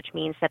studies, which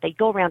means that they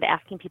go around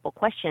asking people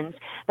questions,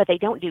 but they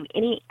don't do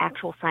any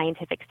actual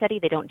scientific study.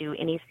 They don't do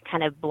any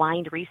kind of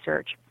blind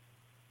research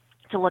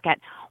to look at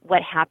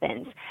what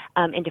happens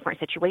in different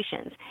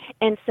situations.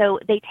 And so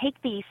they take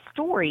these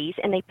stories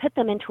and they put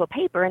them into a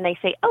paper and they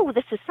say, oh,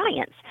 this is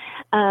science.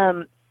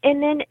 And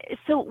then,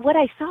 so what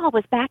I saw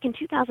was back in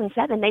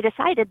 2007, they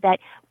decided that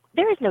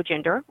there is no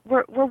gender,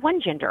 we're one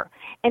gender.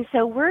 And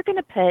so we're going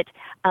to put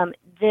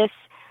this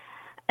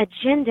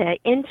agenda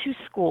into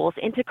schools,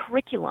 into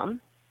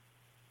curriculum.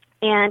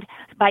 And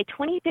by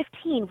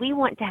 2015, we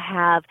want to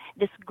have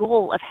this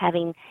goal of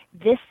having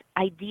this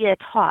idea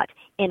taught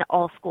in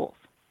all schools.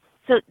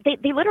 So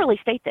they literally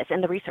state this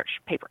in the research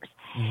papers.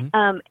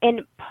 Mm-hmm.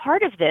 And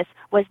part of this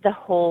was the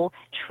whole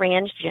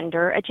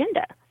transgender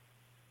agenda.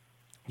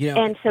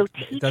 And so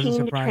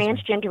teaching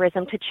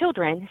transgenderism to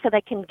children so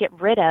they can get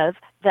rid of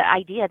the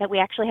idea that we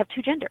actually have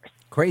two genders.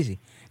 Crazy.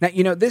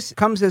 Now, this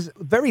comes as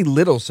very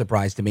little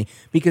surprise to me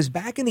because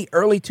back in the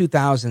early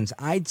 2000s,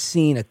 I'd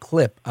seen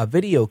a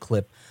video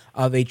clip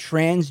of a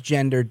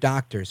transgender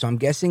doctor. So I'm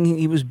guessing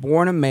he was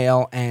born a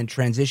male and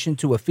transitioned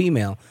to a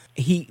female.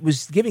 He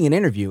was giving an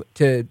interview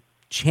to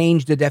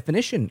change the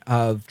definition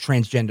of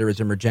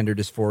transgenderism or gender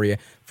dysphoria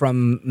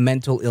from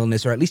mental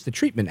illness, or at least the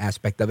treatment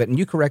aspect of it. And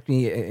you correct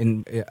me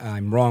if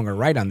I'm wrong or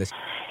right on this.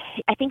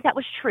 I think that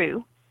was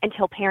true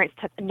until parents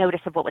took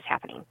notice of what was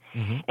happening.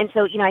 Mm-hmm. And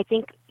so, I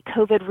think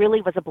COVID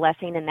really was a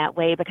blessing in that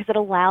way because it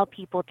allowed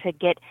people to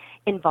get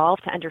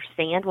involved, to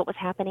understand what was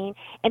happening.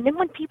 And then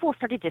when people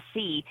started to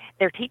see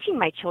they're teaching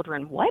my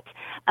children what,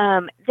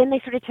 then they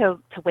started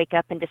to wake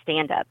up and to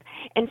stand up.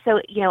 And so,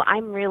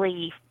 I'm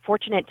really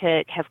fortunate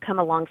to have come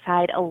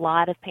alongside a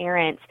lot of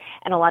parents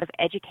and a lot of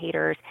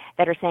educators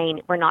that are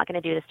saying, we're not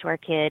going to do this to our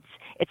kids.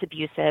 It's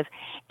abusive.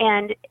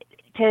 And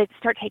to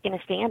start taking a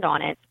stand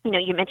on it. You know,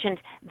 you mentioned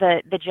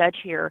the judge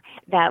here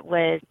that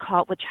was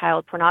caught with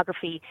child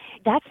pornography.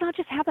 That's not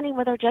just happening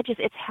with our judges,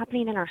 it's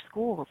happening in our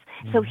schools.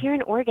 So here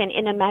in Oregon,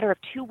 in a matter of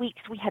 2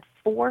 weeks, we had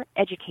 4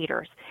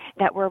 educators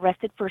that were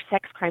arrested for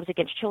sex crimes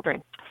against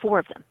children, 4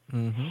 of them.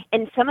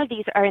 And some of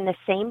these are in the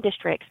same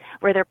districts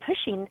where they're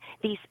pushing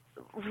these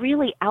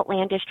really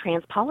outlandish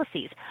trans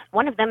policies.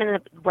 One of them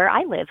where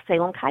I live,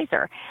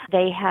 Salem-Keizer,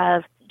 they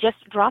have just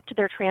dropped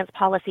their trans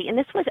policy, and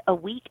this was a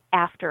week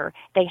after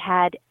they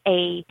had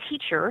a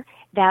teacher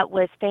that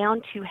was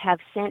found to have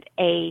sent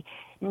a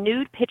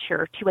nude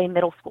picture to a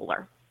middle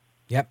schooler.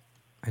 Yep,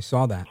 I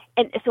saw that.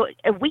 And so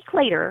a week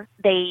later,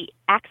 they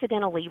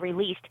accidentally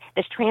released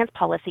this trans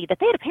policy that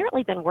they had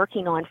apparently been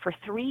working on for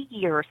 3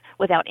 years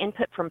without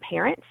input from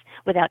parents,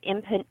 without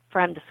input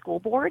from the school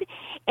board,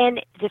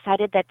 and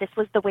decided that this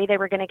was the way they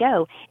were going to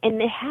go.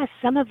 And it has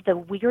some of the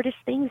weirdest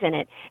things in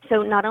it.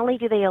 So not only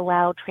do they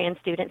allow trans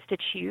students to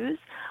choose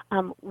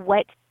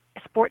what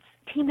sports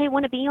team they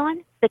want to be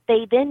on, but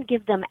they then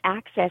give them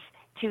access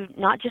to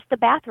not just the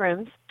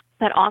bathrooms,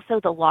 but also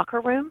the locker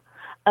room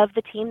of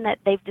the team that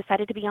they've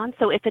decided to be on.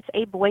 So if it's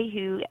a boy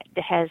who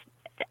has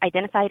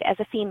identified as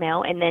a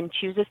female and then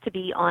chooses to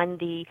be on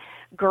the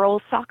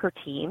girls' soccer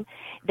team,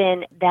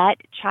 then that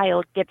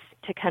child gets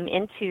to come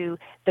into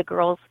the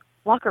girls'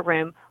 locker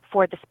room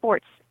for the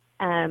sports,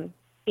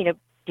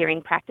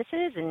 during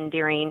practices and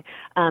during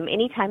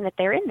any time that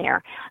they're in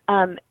there.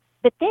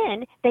 But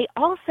then they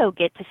also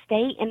get to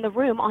stay in the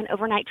room on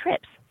overnight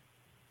trips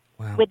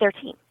with their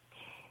team.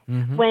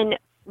 When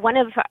one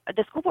of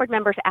the school board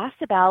members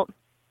asked about,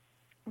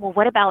 well,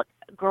 what about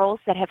girls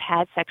that have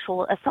had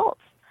sexual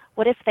assaults?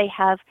 What if they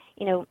have,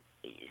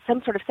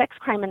 some sort of sex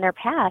crime in their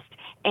past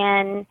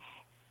and,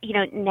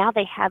 now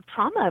they have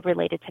trauma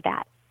related to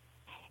that?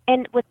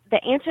 And with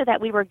the answer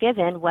that we were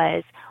given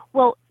was,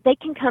 well, they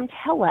can come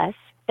tell us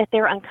that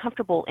they're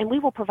uncomfortable and we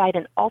will provide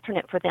an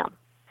alternate for them.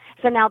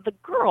 So now the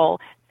girl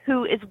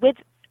who is with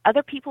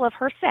other people of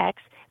her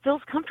sex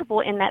feels comfortable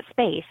in that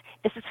space.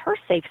 This is her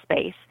safe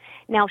space.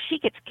 Now she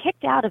gets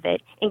kicked out of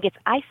it and gets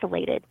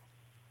isolated.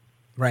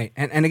 Right.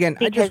 And again,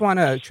 I just want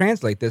to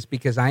translate this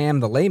because I am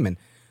the layman.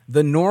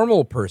 The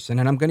normal person,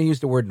 and I'm going to use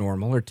the word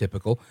normal or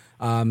typical,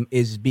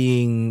 is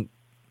being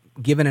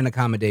given an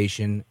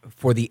accommodation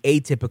for the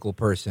atypical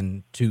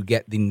person to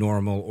get the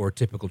normal or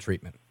typical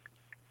treatment.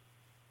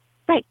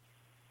 Right.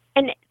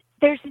 And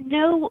there's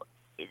no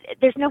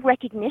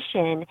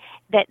recognition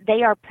that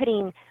they are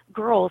putting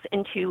girls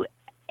into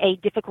a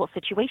difficult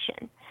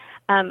situation,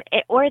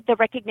 or the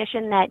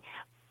recognition that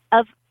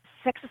of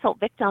sex assault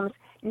victims,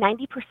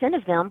 90%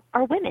 of them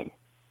are women.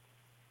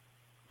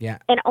 Yeah.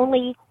 And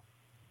only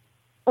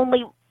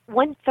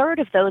 1/3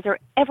 of those are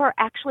ever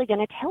actually going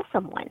to tell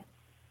someone.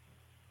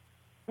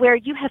 Where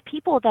you have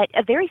people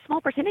a very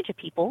small percentage of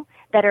people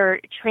that are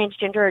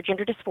transgender or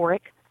gender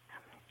dysphoric,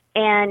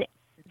 and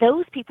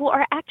those people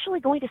are actually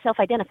going to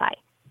self-identify.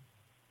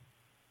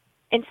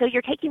 And so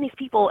you're taking these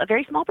people, a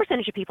very small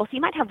percentage of people, so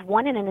you might have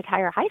one in an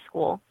entire high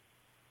school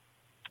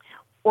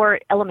or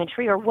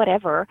elementary or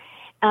whatever,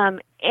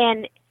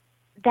 and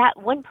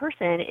that one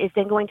person is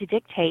then going to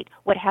dictate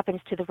what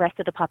happens to the rest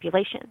of the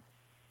population.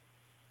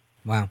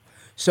 Wow.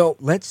 So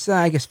let's,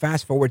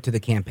 fast forward to the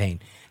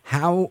campaign.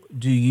 How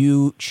do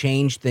you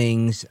change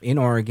things in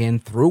Oregon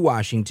through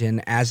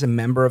Washington as a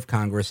member of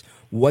Congress?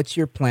 What's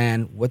your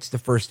plan? What's the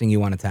first thing you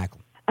want to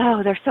tackle?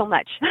 Oh, there's so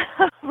much,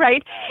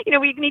 right?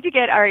 We need to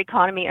get our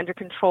economy under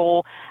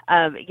control.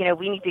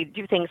 We need to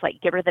do things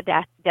like get rid of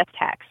the death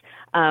tax.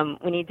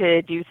 We need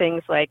to do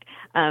things like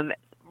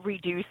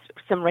reduce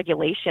some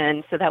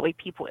regulation so that way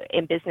people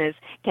in business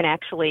can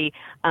actually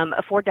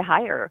afford to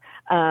hire,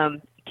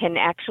 can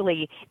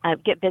actually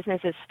get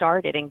businesses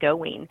started and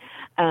going,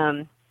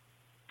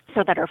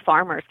 so that our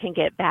farmers can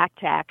get back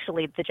to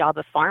actually the job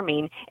of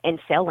farming and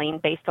selling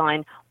based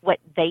on what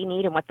they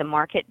need and what the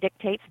market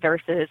dictates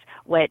versus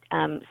what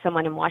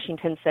someone in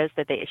Washington says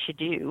that they should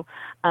do,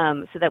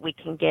 so that we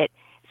can get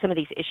some of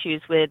these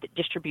issues with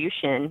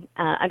distribution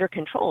under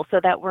control so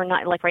that we're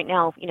not, like right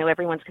now,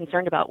 everyone's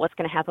concerned about what's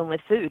going to happen with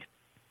food.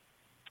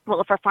 Well,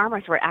 if our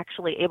farmers were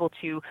actually able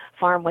to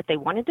farm what they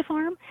wanted to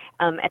farm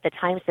at the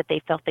times that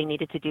they felt they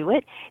needed to do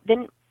it,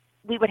 then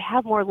we would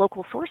have more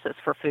local sources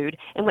for food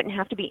and wouldn't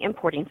have to be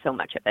importing so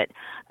much of it.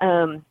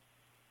 And,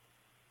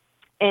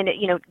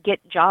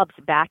 get jobs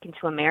back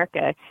into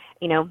America,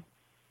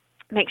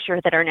 make sure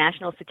that our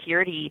national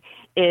security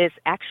is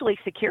actually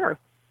secure,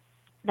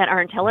 that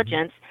our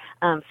intelligence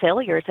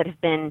failures that have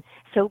been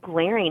so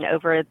glaring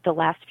over the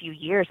last few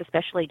years,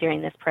 especially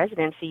during this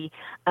presidency,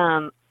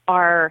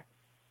 are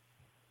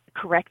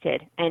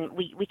corrected. And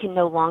we can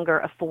no longer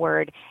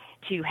afford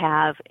to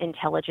have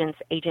intelligence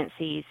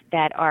agencies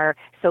that are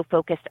so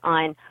focused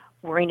on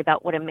worrying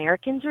about what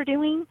Americans are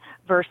doing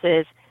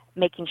versus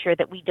making sure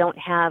that we don't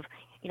have,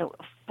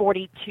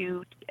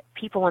 42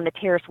 people on the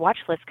terrorist watch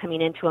list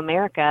coming into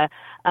America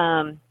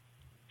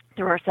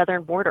through our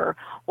southern border,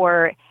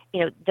 or,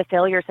 the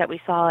failures that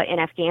we saw in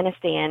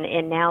Afghanistan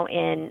and now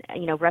in,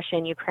 Russia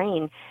and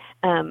Ukraine.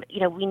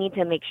 We need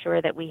to make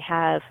sure that we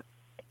have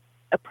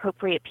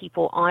appropriate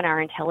people on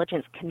our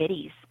intelligence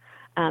committees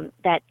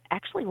that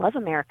actually love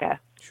America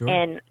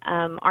and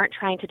aren't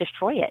trying to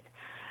destroy it.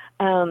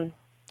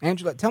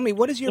 Angela, tell me,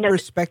 what is your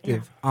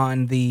perspective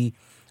on the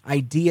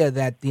idea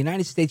that the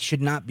United States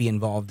should not be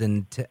involved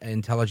in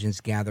intelligence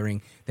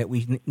gathering, that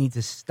we need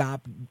to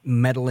stop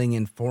meddling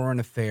in foreign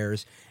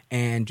affairs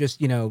and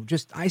just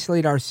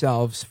isolate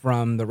ourselves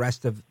from the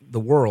rest of the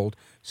world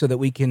so that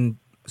we can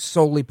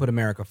solely put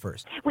America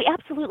first? We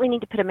absolutely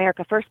need to put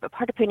America first, but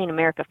part of putting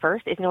America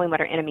first is knowing what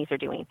our enemies are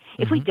doing.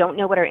 If we don't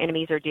know what our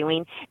enemies are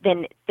doing,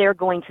 then they're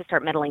going to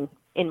start meddling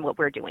in what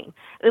we're doing.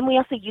 And we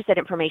also use that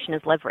information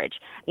as leverage.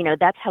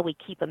 That's how we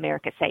keep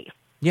America safe.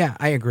 Yeah,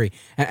 I agree.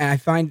 And I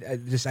find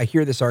I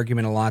hear this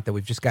argument a lot that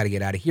we've just got to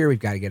get out of here, we've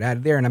got to get out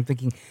of there. And I'm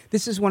thinking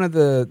this is one of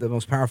the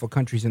most powerful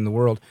countries in the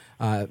world,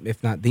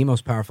 if not the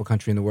most powerful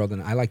country in the world,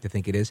 and I like to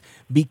think it is,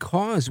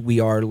 because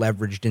we are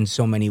leveraged in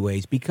so many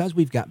ways, because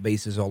we've got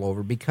bases all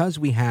over, because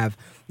we have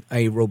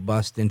a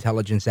robust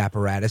intelligence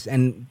apparatus.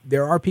 And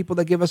there are people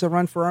that give us a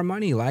run for our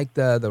money, like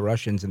the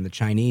Russians and the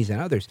Chinese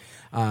and others,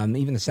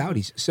 even the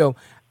Saudis. So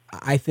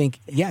I think,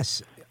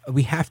 yes,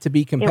 we have to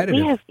be competitive.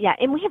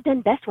 And we have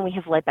done best when we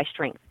have led by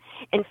strength.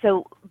 And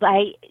so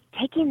by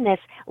taking this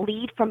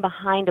lead from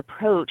behind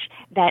approach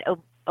that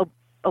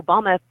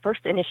Obama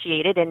first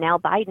initiated and now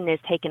Biden has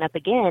taken up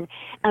again,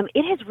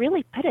 it has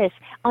really put us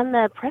on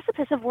the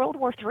precipice of World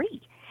War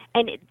III.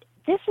 And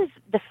this is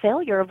the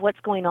failure of what's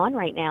going on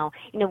right now.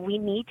 We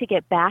need to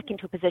get back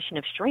into a position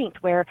of strength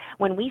where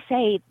when we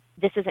say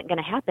this isn't going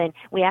to happen,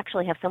 we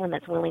actually have someone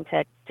that's willing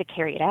to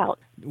carry it out.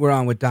 We're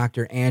on with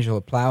Dr.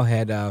 Angela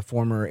Plowhead,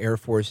 former Air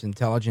Force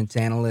intelligence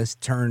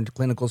analyst turned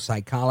clinical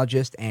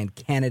psychologist and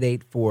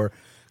candidate for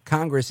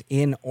Congress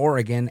in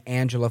Oregon.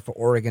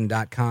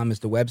 AngelaForOregon.com is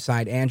the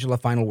website. Angela,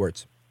 final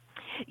words.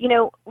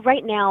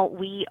 Right now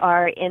we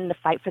are in the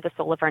fight for the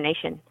soul of our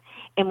nation.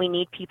 And we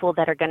need people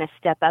that are going to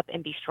step up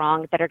and be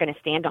strong, that are going to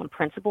stand on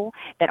principle,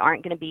 that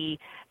aren't going to be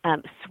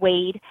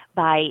swayed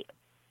by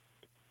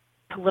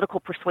political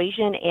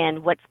persuasion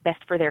and what's best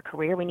for their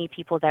career. We need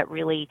people that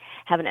really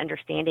have an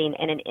understanding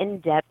and an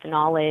in-depth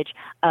knowledge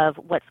of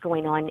what's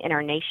going on in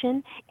our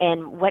nation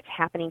and what's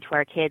happening to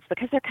our kids,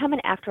 because they're coming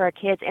after our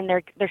kids and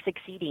they're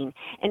succeeding.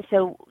 And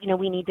so,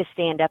 we need to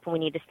stand up and we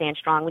need to stand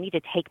strong. We need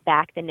to take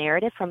back the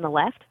narrative from the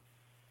left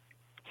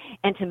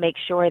and to make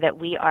sure that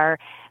we are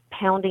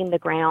pounding the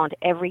ground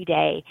every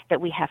day, that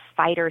we have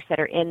fighters that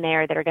are in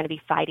there that are going to be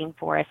fighting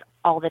for us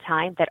all the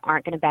time, that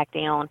aren't going to back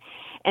down.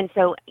 And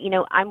so,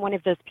 I'm one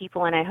of those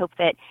people, and I hope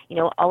that,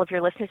 all of your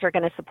listeners are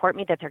going to support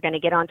me, that they're going to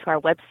get onto our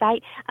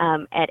website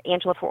at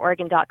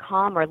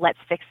AngelaForOregon.com or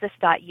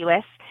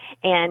Let'sFixThis.us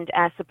and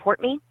support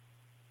me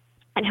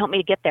and help me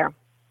to get there.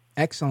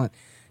 Excellent.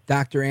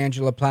 Dr.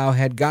 Angela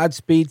Plowhead,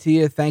 Godspeed to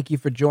you. Thank you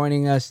for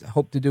joining us.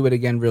 Hope to do it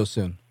again real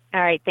soon.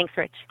 All right. Thanks,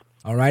 Rich.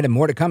 All right, and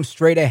more to come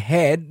straight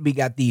ahead. We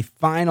got the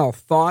final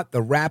thought,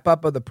 the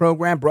wrap-up of the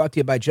program, brought to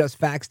you by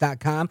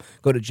JustFacts.com.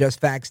 Go to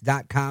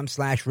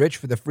JustFacts.com/Rich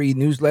for the free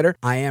newsletter.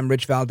 I am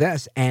Rich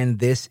Valdez, and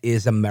this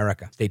is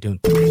America. Stay tuned.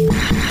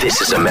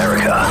 This is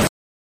America.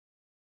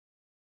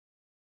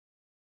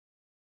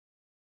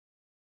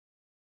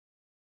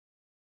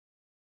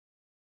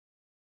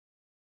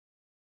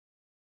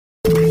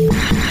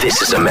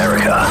 This is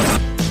America.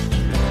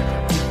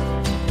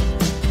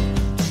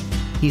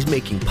 He's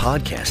making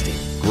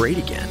podcasting great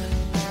again.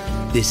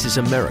 This is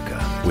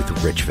America with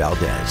Rich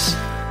Valdez.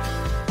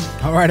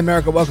 All right,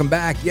 America, welcome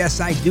back. Yes,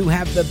 I do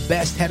have the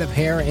best head of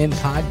hair in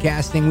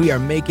podcasting. We are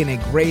making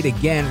it great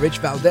again. Rich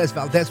Valdez,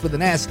 Valdez with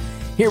an S,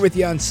 here with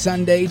you on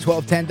Sunday,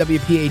 1210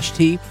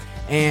 WPHT.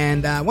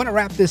 And I want to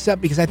wrap this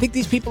up because I think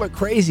these people are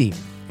crazy.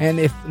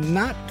 And if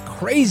not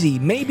crazy,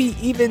 maybe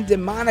even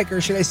demonic,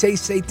 or should I say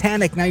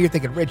satanic. Now you're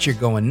thinking, Rich, you're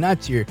going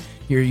nuts. You're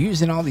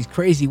using all these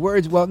crazy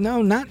words. Well,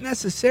 no, not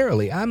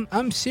necessarily.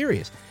 I'm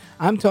serious.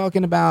 I'm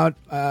talking about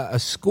a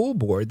school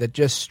board that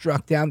just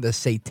struck down the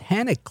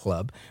Satanic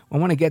Club. I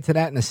want to get to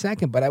that in a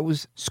second, but I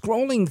was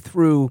scrolling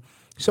through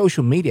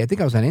social media. I think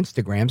I was on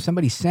Instagram.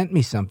 Somebody sent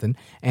me something,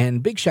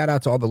 and big shout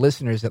out to all the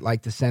listeners that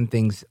like to send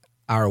things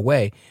our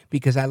way,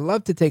 because I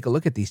love to take a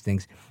look at these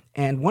things.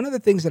 And one of the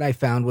things that I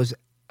found was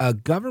a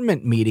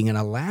government meeting in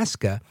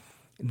Alaska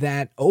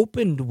that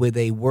opened with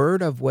a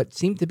word of what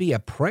seemed to be a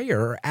prayer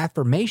or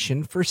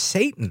affirmation for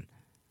Satan.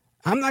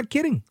 I'm not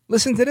kidding.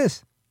 Listen to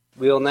this.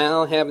 We'll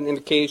now have an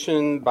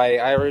invocation by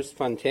Iris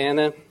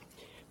Fontana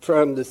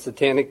from the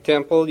Satanic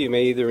Temple. You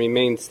may either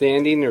remain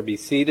standing or be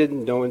seated.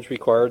 No one's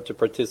required to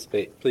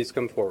participate. Please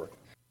come forward.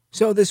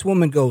 So this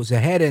woman goes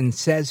ahead and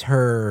says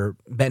her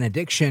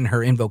benediction,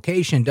 her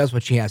invocation, does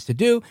what she has to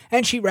do,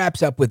 and she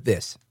wraps up with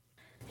this.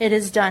 It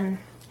is done.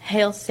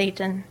 Hail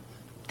Satan.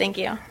 Thank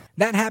you.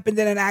 That happened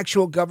in an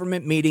actual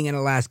government meeting in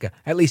Alaska.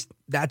 At least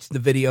that's the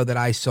video that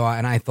I saw,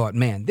 and I thought,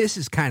 man, this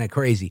is kind of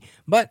crazy.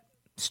 But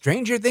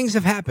stranger things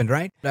have happened,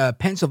 right?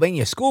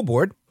 Pennsylvania School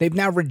Board, they've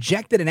now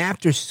rejected an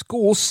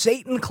after-school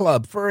Satan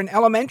club for an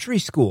elementary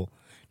school.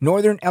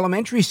 Northern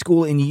Elementary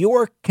School in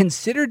York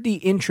considered the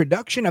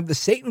introduction of the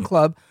Satan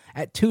Club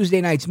At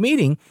Tuesday night's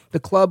meeting, the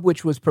club,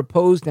 which was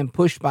proposed and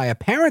pushed by a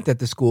parent at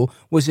the school,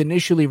 was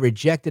initially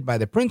rejected by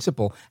the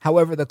principal.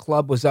 However, the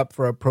club was up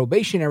for a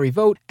probationary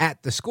vote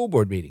at the school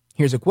board meeting.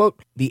 Here's a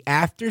quote. The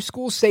After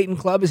School Satan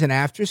Club is an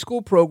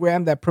after-school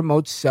program that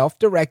promotes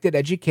self-directed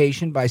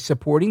education by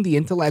supporting the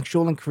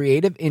intellectual and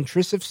creative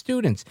interests of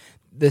students,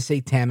 the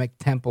Satanic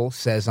Temple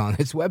says on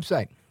its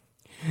website.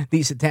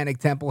 The Satanic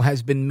Temple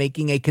has been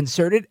making a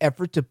concerted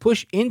effort to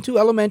push into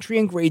elementary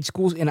and grade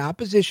schools in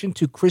opposition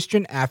to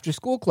Christian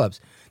after-school clubs.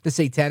 The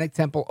Satanic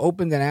Temple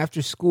opened an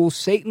after-school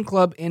Satan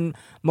Club in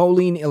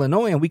Moline,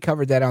 Illinois, and we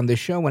covered that on this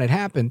show when it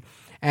happened,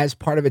 as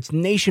part of its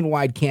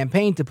nationwide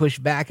campaign to push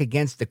back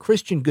against the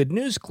Christian Good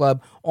News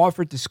Club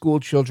offered to school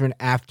children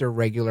after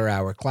regular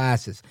hour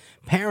classes.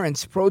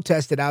 Parents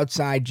protested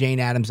outside Jane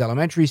Addams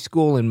Elementary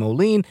School in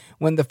Moline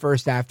when the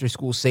first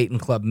after-school Satan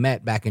Club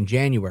met back in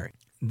January.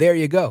 There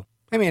you go.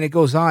 I mean, it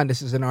goes on.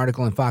 This is an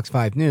article in Fox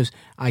 5 News.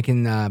 I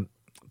can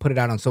put it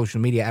out on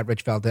social media at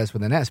Rich Valdez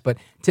with an S. But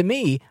to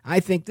me, I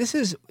think this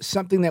is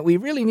something that we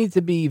really need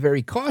to be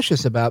very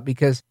cautious about,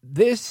 because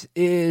this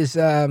is,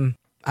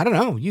 I don't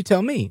know, you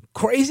tell me,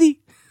 crazy?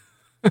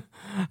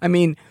 I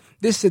mean,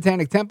 this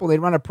Satanic Temple, they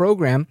run a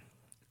program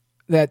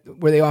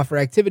where they offer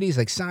activities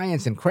like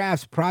science and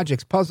crafts,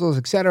 projects, puzzles,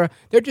 etc.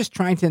 They're just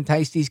trying to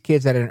entice these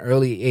kids at an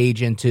early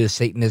age into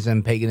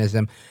Satanism,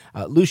 paganism.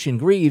 Lucian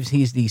Greaves,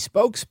 he's the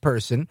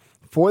spokesperson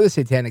for the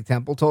Satanic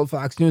Temple, told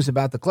Fox News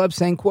about the club,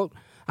 saying, quote,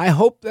 I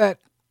hope that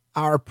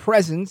our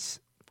presence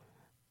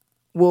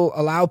will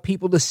allow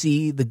people to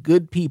see the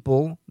good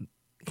people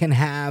can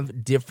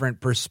have different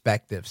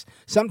perspectives.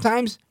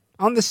 Sometimes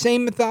on the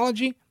same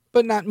mythology,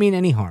 but not mean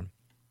any harm.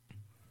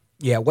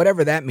 Yeah,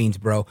 whatever that means,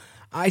 bro.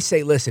 I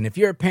say, listen, if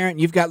you're a parent,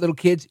 you've got little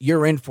kids,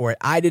 you're in for it.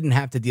 I didn't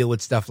have to deal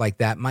with stuff like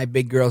that. My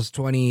big girl's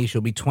 20.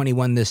 She'll be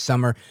 21 this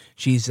summer.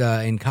 She's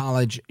in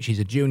college. She's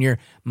a junior.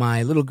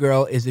 My little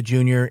girl is a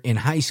junior in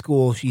high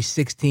school. She's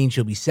 16.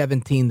 She'll be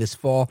 17 this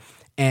fall.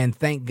 And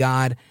thank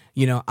God,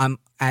 I'm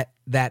at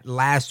that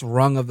last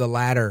rung of the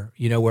ladder,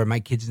 where my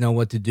kids know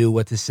what to do,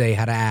 what to say,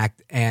 how to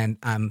act. And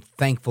I'm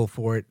thankful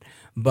for it.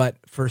 But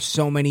for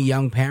so many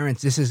young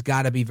parents, this has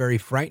got to be very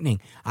frightening.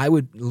 I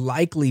would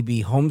likely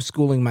be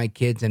homeschooling my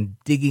kids and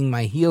digging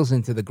my heels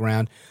into the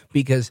ground,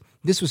 because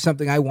this was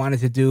something I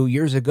wanted to do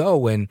years ago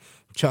when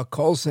Chuck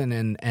Colson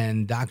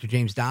and Dr.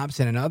 James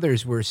Dobson and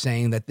others were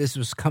saying that this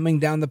was coming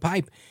down the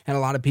pipe. And a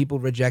lot of people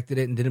rejected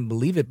it and didn't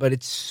believe it. But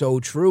it's so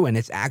true, and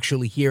it's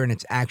actually here, and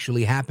it's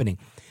actually happening.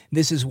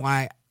 This is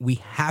why we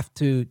have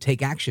to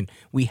take action.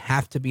 We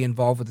have to be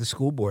involved with the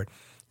school board.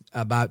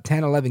 About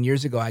 10, 11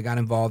 years ago, I got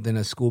involved in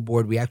a school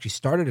board. We actually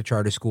started a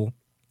charter school,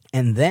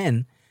 and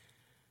then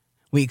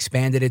we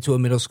expanded it to a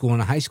middle school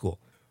and a high school.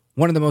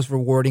 One of the most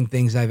rewarding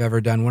things I've ever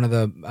done, one of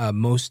the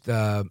most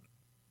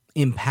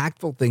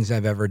impactful things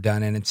I've ever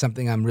done, and it's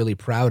something I'm really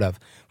proud of,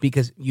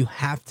 because you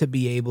have to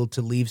be able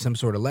to leave some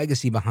sort of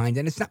legacy behind,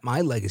 and it's not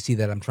my legacy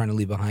that I'm trying to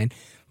leave behind,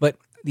 but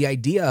the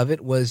idea of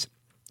it was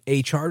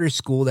a charter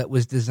school that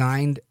was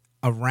designed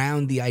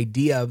around the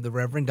idea of the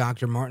Reverend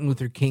Dr. Martin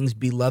Luther King's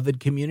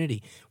beloved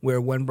community, where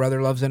one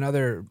brother loves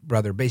another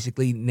brother,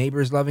 basically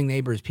neighbors loving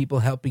neighbors, people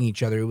helping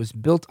each other. It was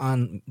built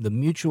on the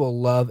mutual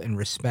love and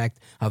respect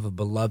of a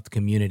beloved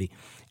community.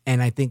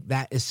 And I think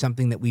that is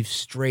something that we've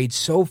strayed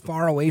so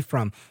far away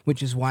from,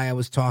 which is why I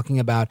was talking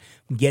about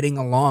getting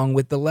along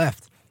with the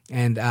left.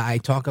 And I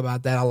talk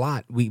about that a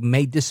lot. We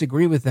may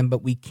disagree with them,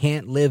 but we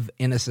can't live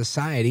in a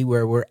society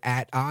where we're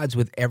at odds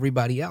with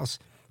everybody else.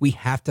 We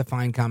have to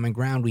find common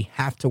ground. We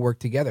have to work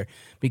together,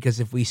 because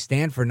if we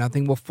stand for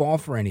nothing, we'll fall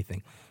for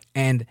anything.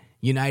 And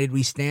united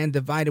we stand,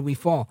 divided we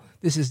fall.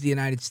 This is the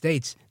United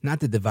States, not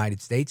the divided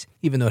states,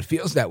 even though it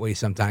feels that way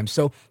sometimes.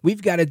 So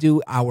we've got to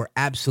do our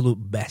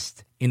absolute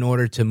best in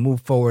order to move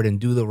forward and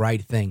do the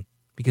right thing,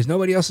 because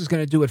nobody else is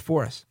going to do it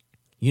for us.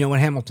 You know what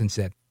Hamilton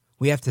said?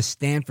 We have to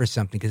stand for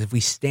something, because if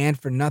we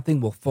stand for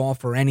nothing, we'll fall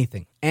for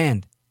anything.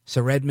 And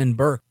Sir Edmund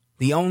Burke,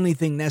 the only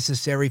thing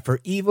necessary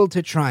for evil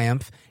to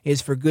triumph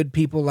is for good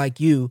people like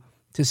you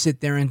to sit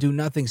there and do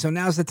nothing. So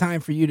now's the time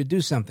for you to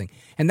do something.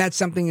 And that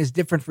something is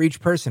different for each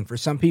person. For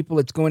some people,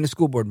 it's going to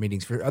school board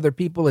meetings. For other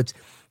people, it's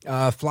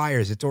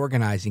flyers, it's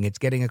organizing, it's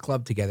getting a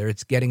club together,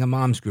 it's getting a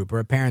mom's group or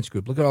a parents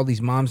group. Look at all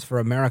these Moms for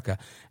America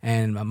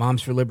and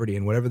Moms for Liberty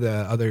and whatever the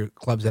other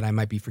clubs that I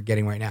might be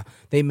forgetting right now.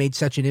 They made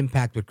such an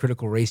impact with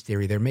critical race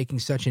theory. They're making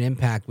such an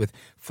impact with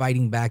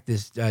fighting back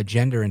this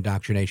gender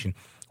indoctrination.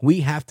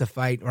 We have to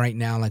fight right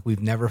now like we've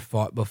never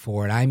fought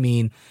before. And I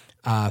mean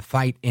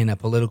fight in a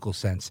political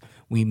sense.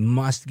 We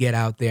must get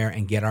out there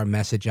and get our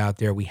message out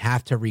there. We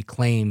have to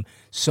reclaim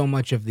so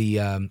much of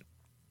the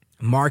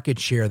market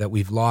share that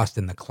we've lost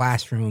in the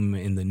classroom,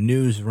 in the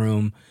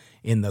newsroom,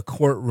 in the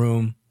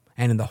courtroom,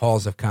 and in the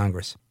halls of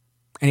Congress.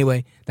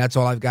 Anyway, that's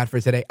all I've got for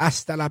today.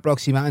 Hasta la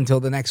próxima. Until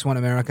the next one,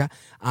 America.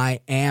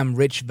 I am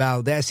Rich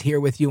Valdez, here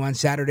with you on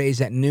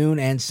Saturdays at noon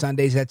and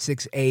Sundays at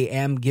 6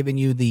 a.m., giving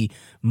you the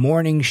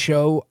morning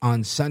show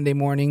on Sunday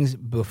mornings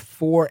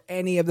before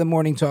any of the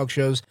morning talk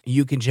shows.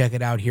 You can check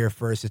it out here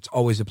first. It's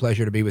always a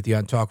pleasure to be with you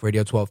on Talk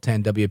Radio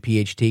 1210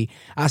 WPHT.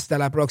 Hasta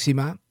la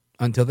próxima.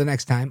 Until the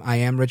next time, I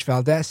am Rich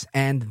Valdez,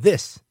 and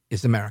this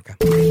is America.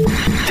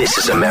 This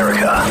is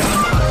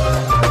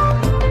America.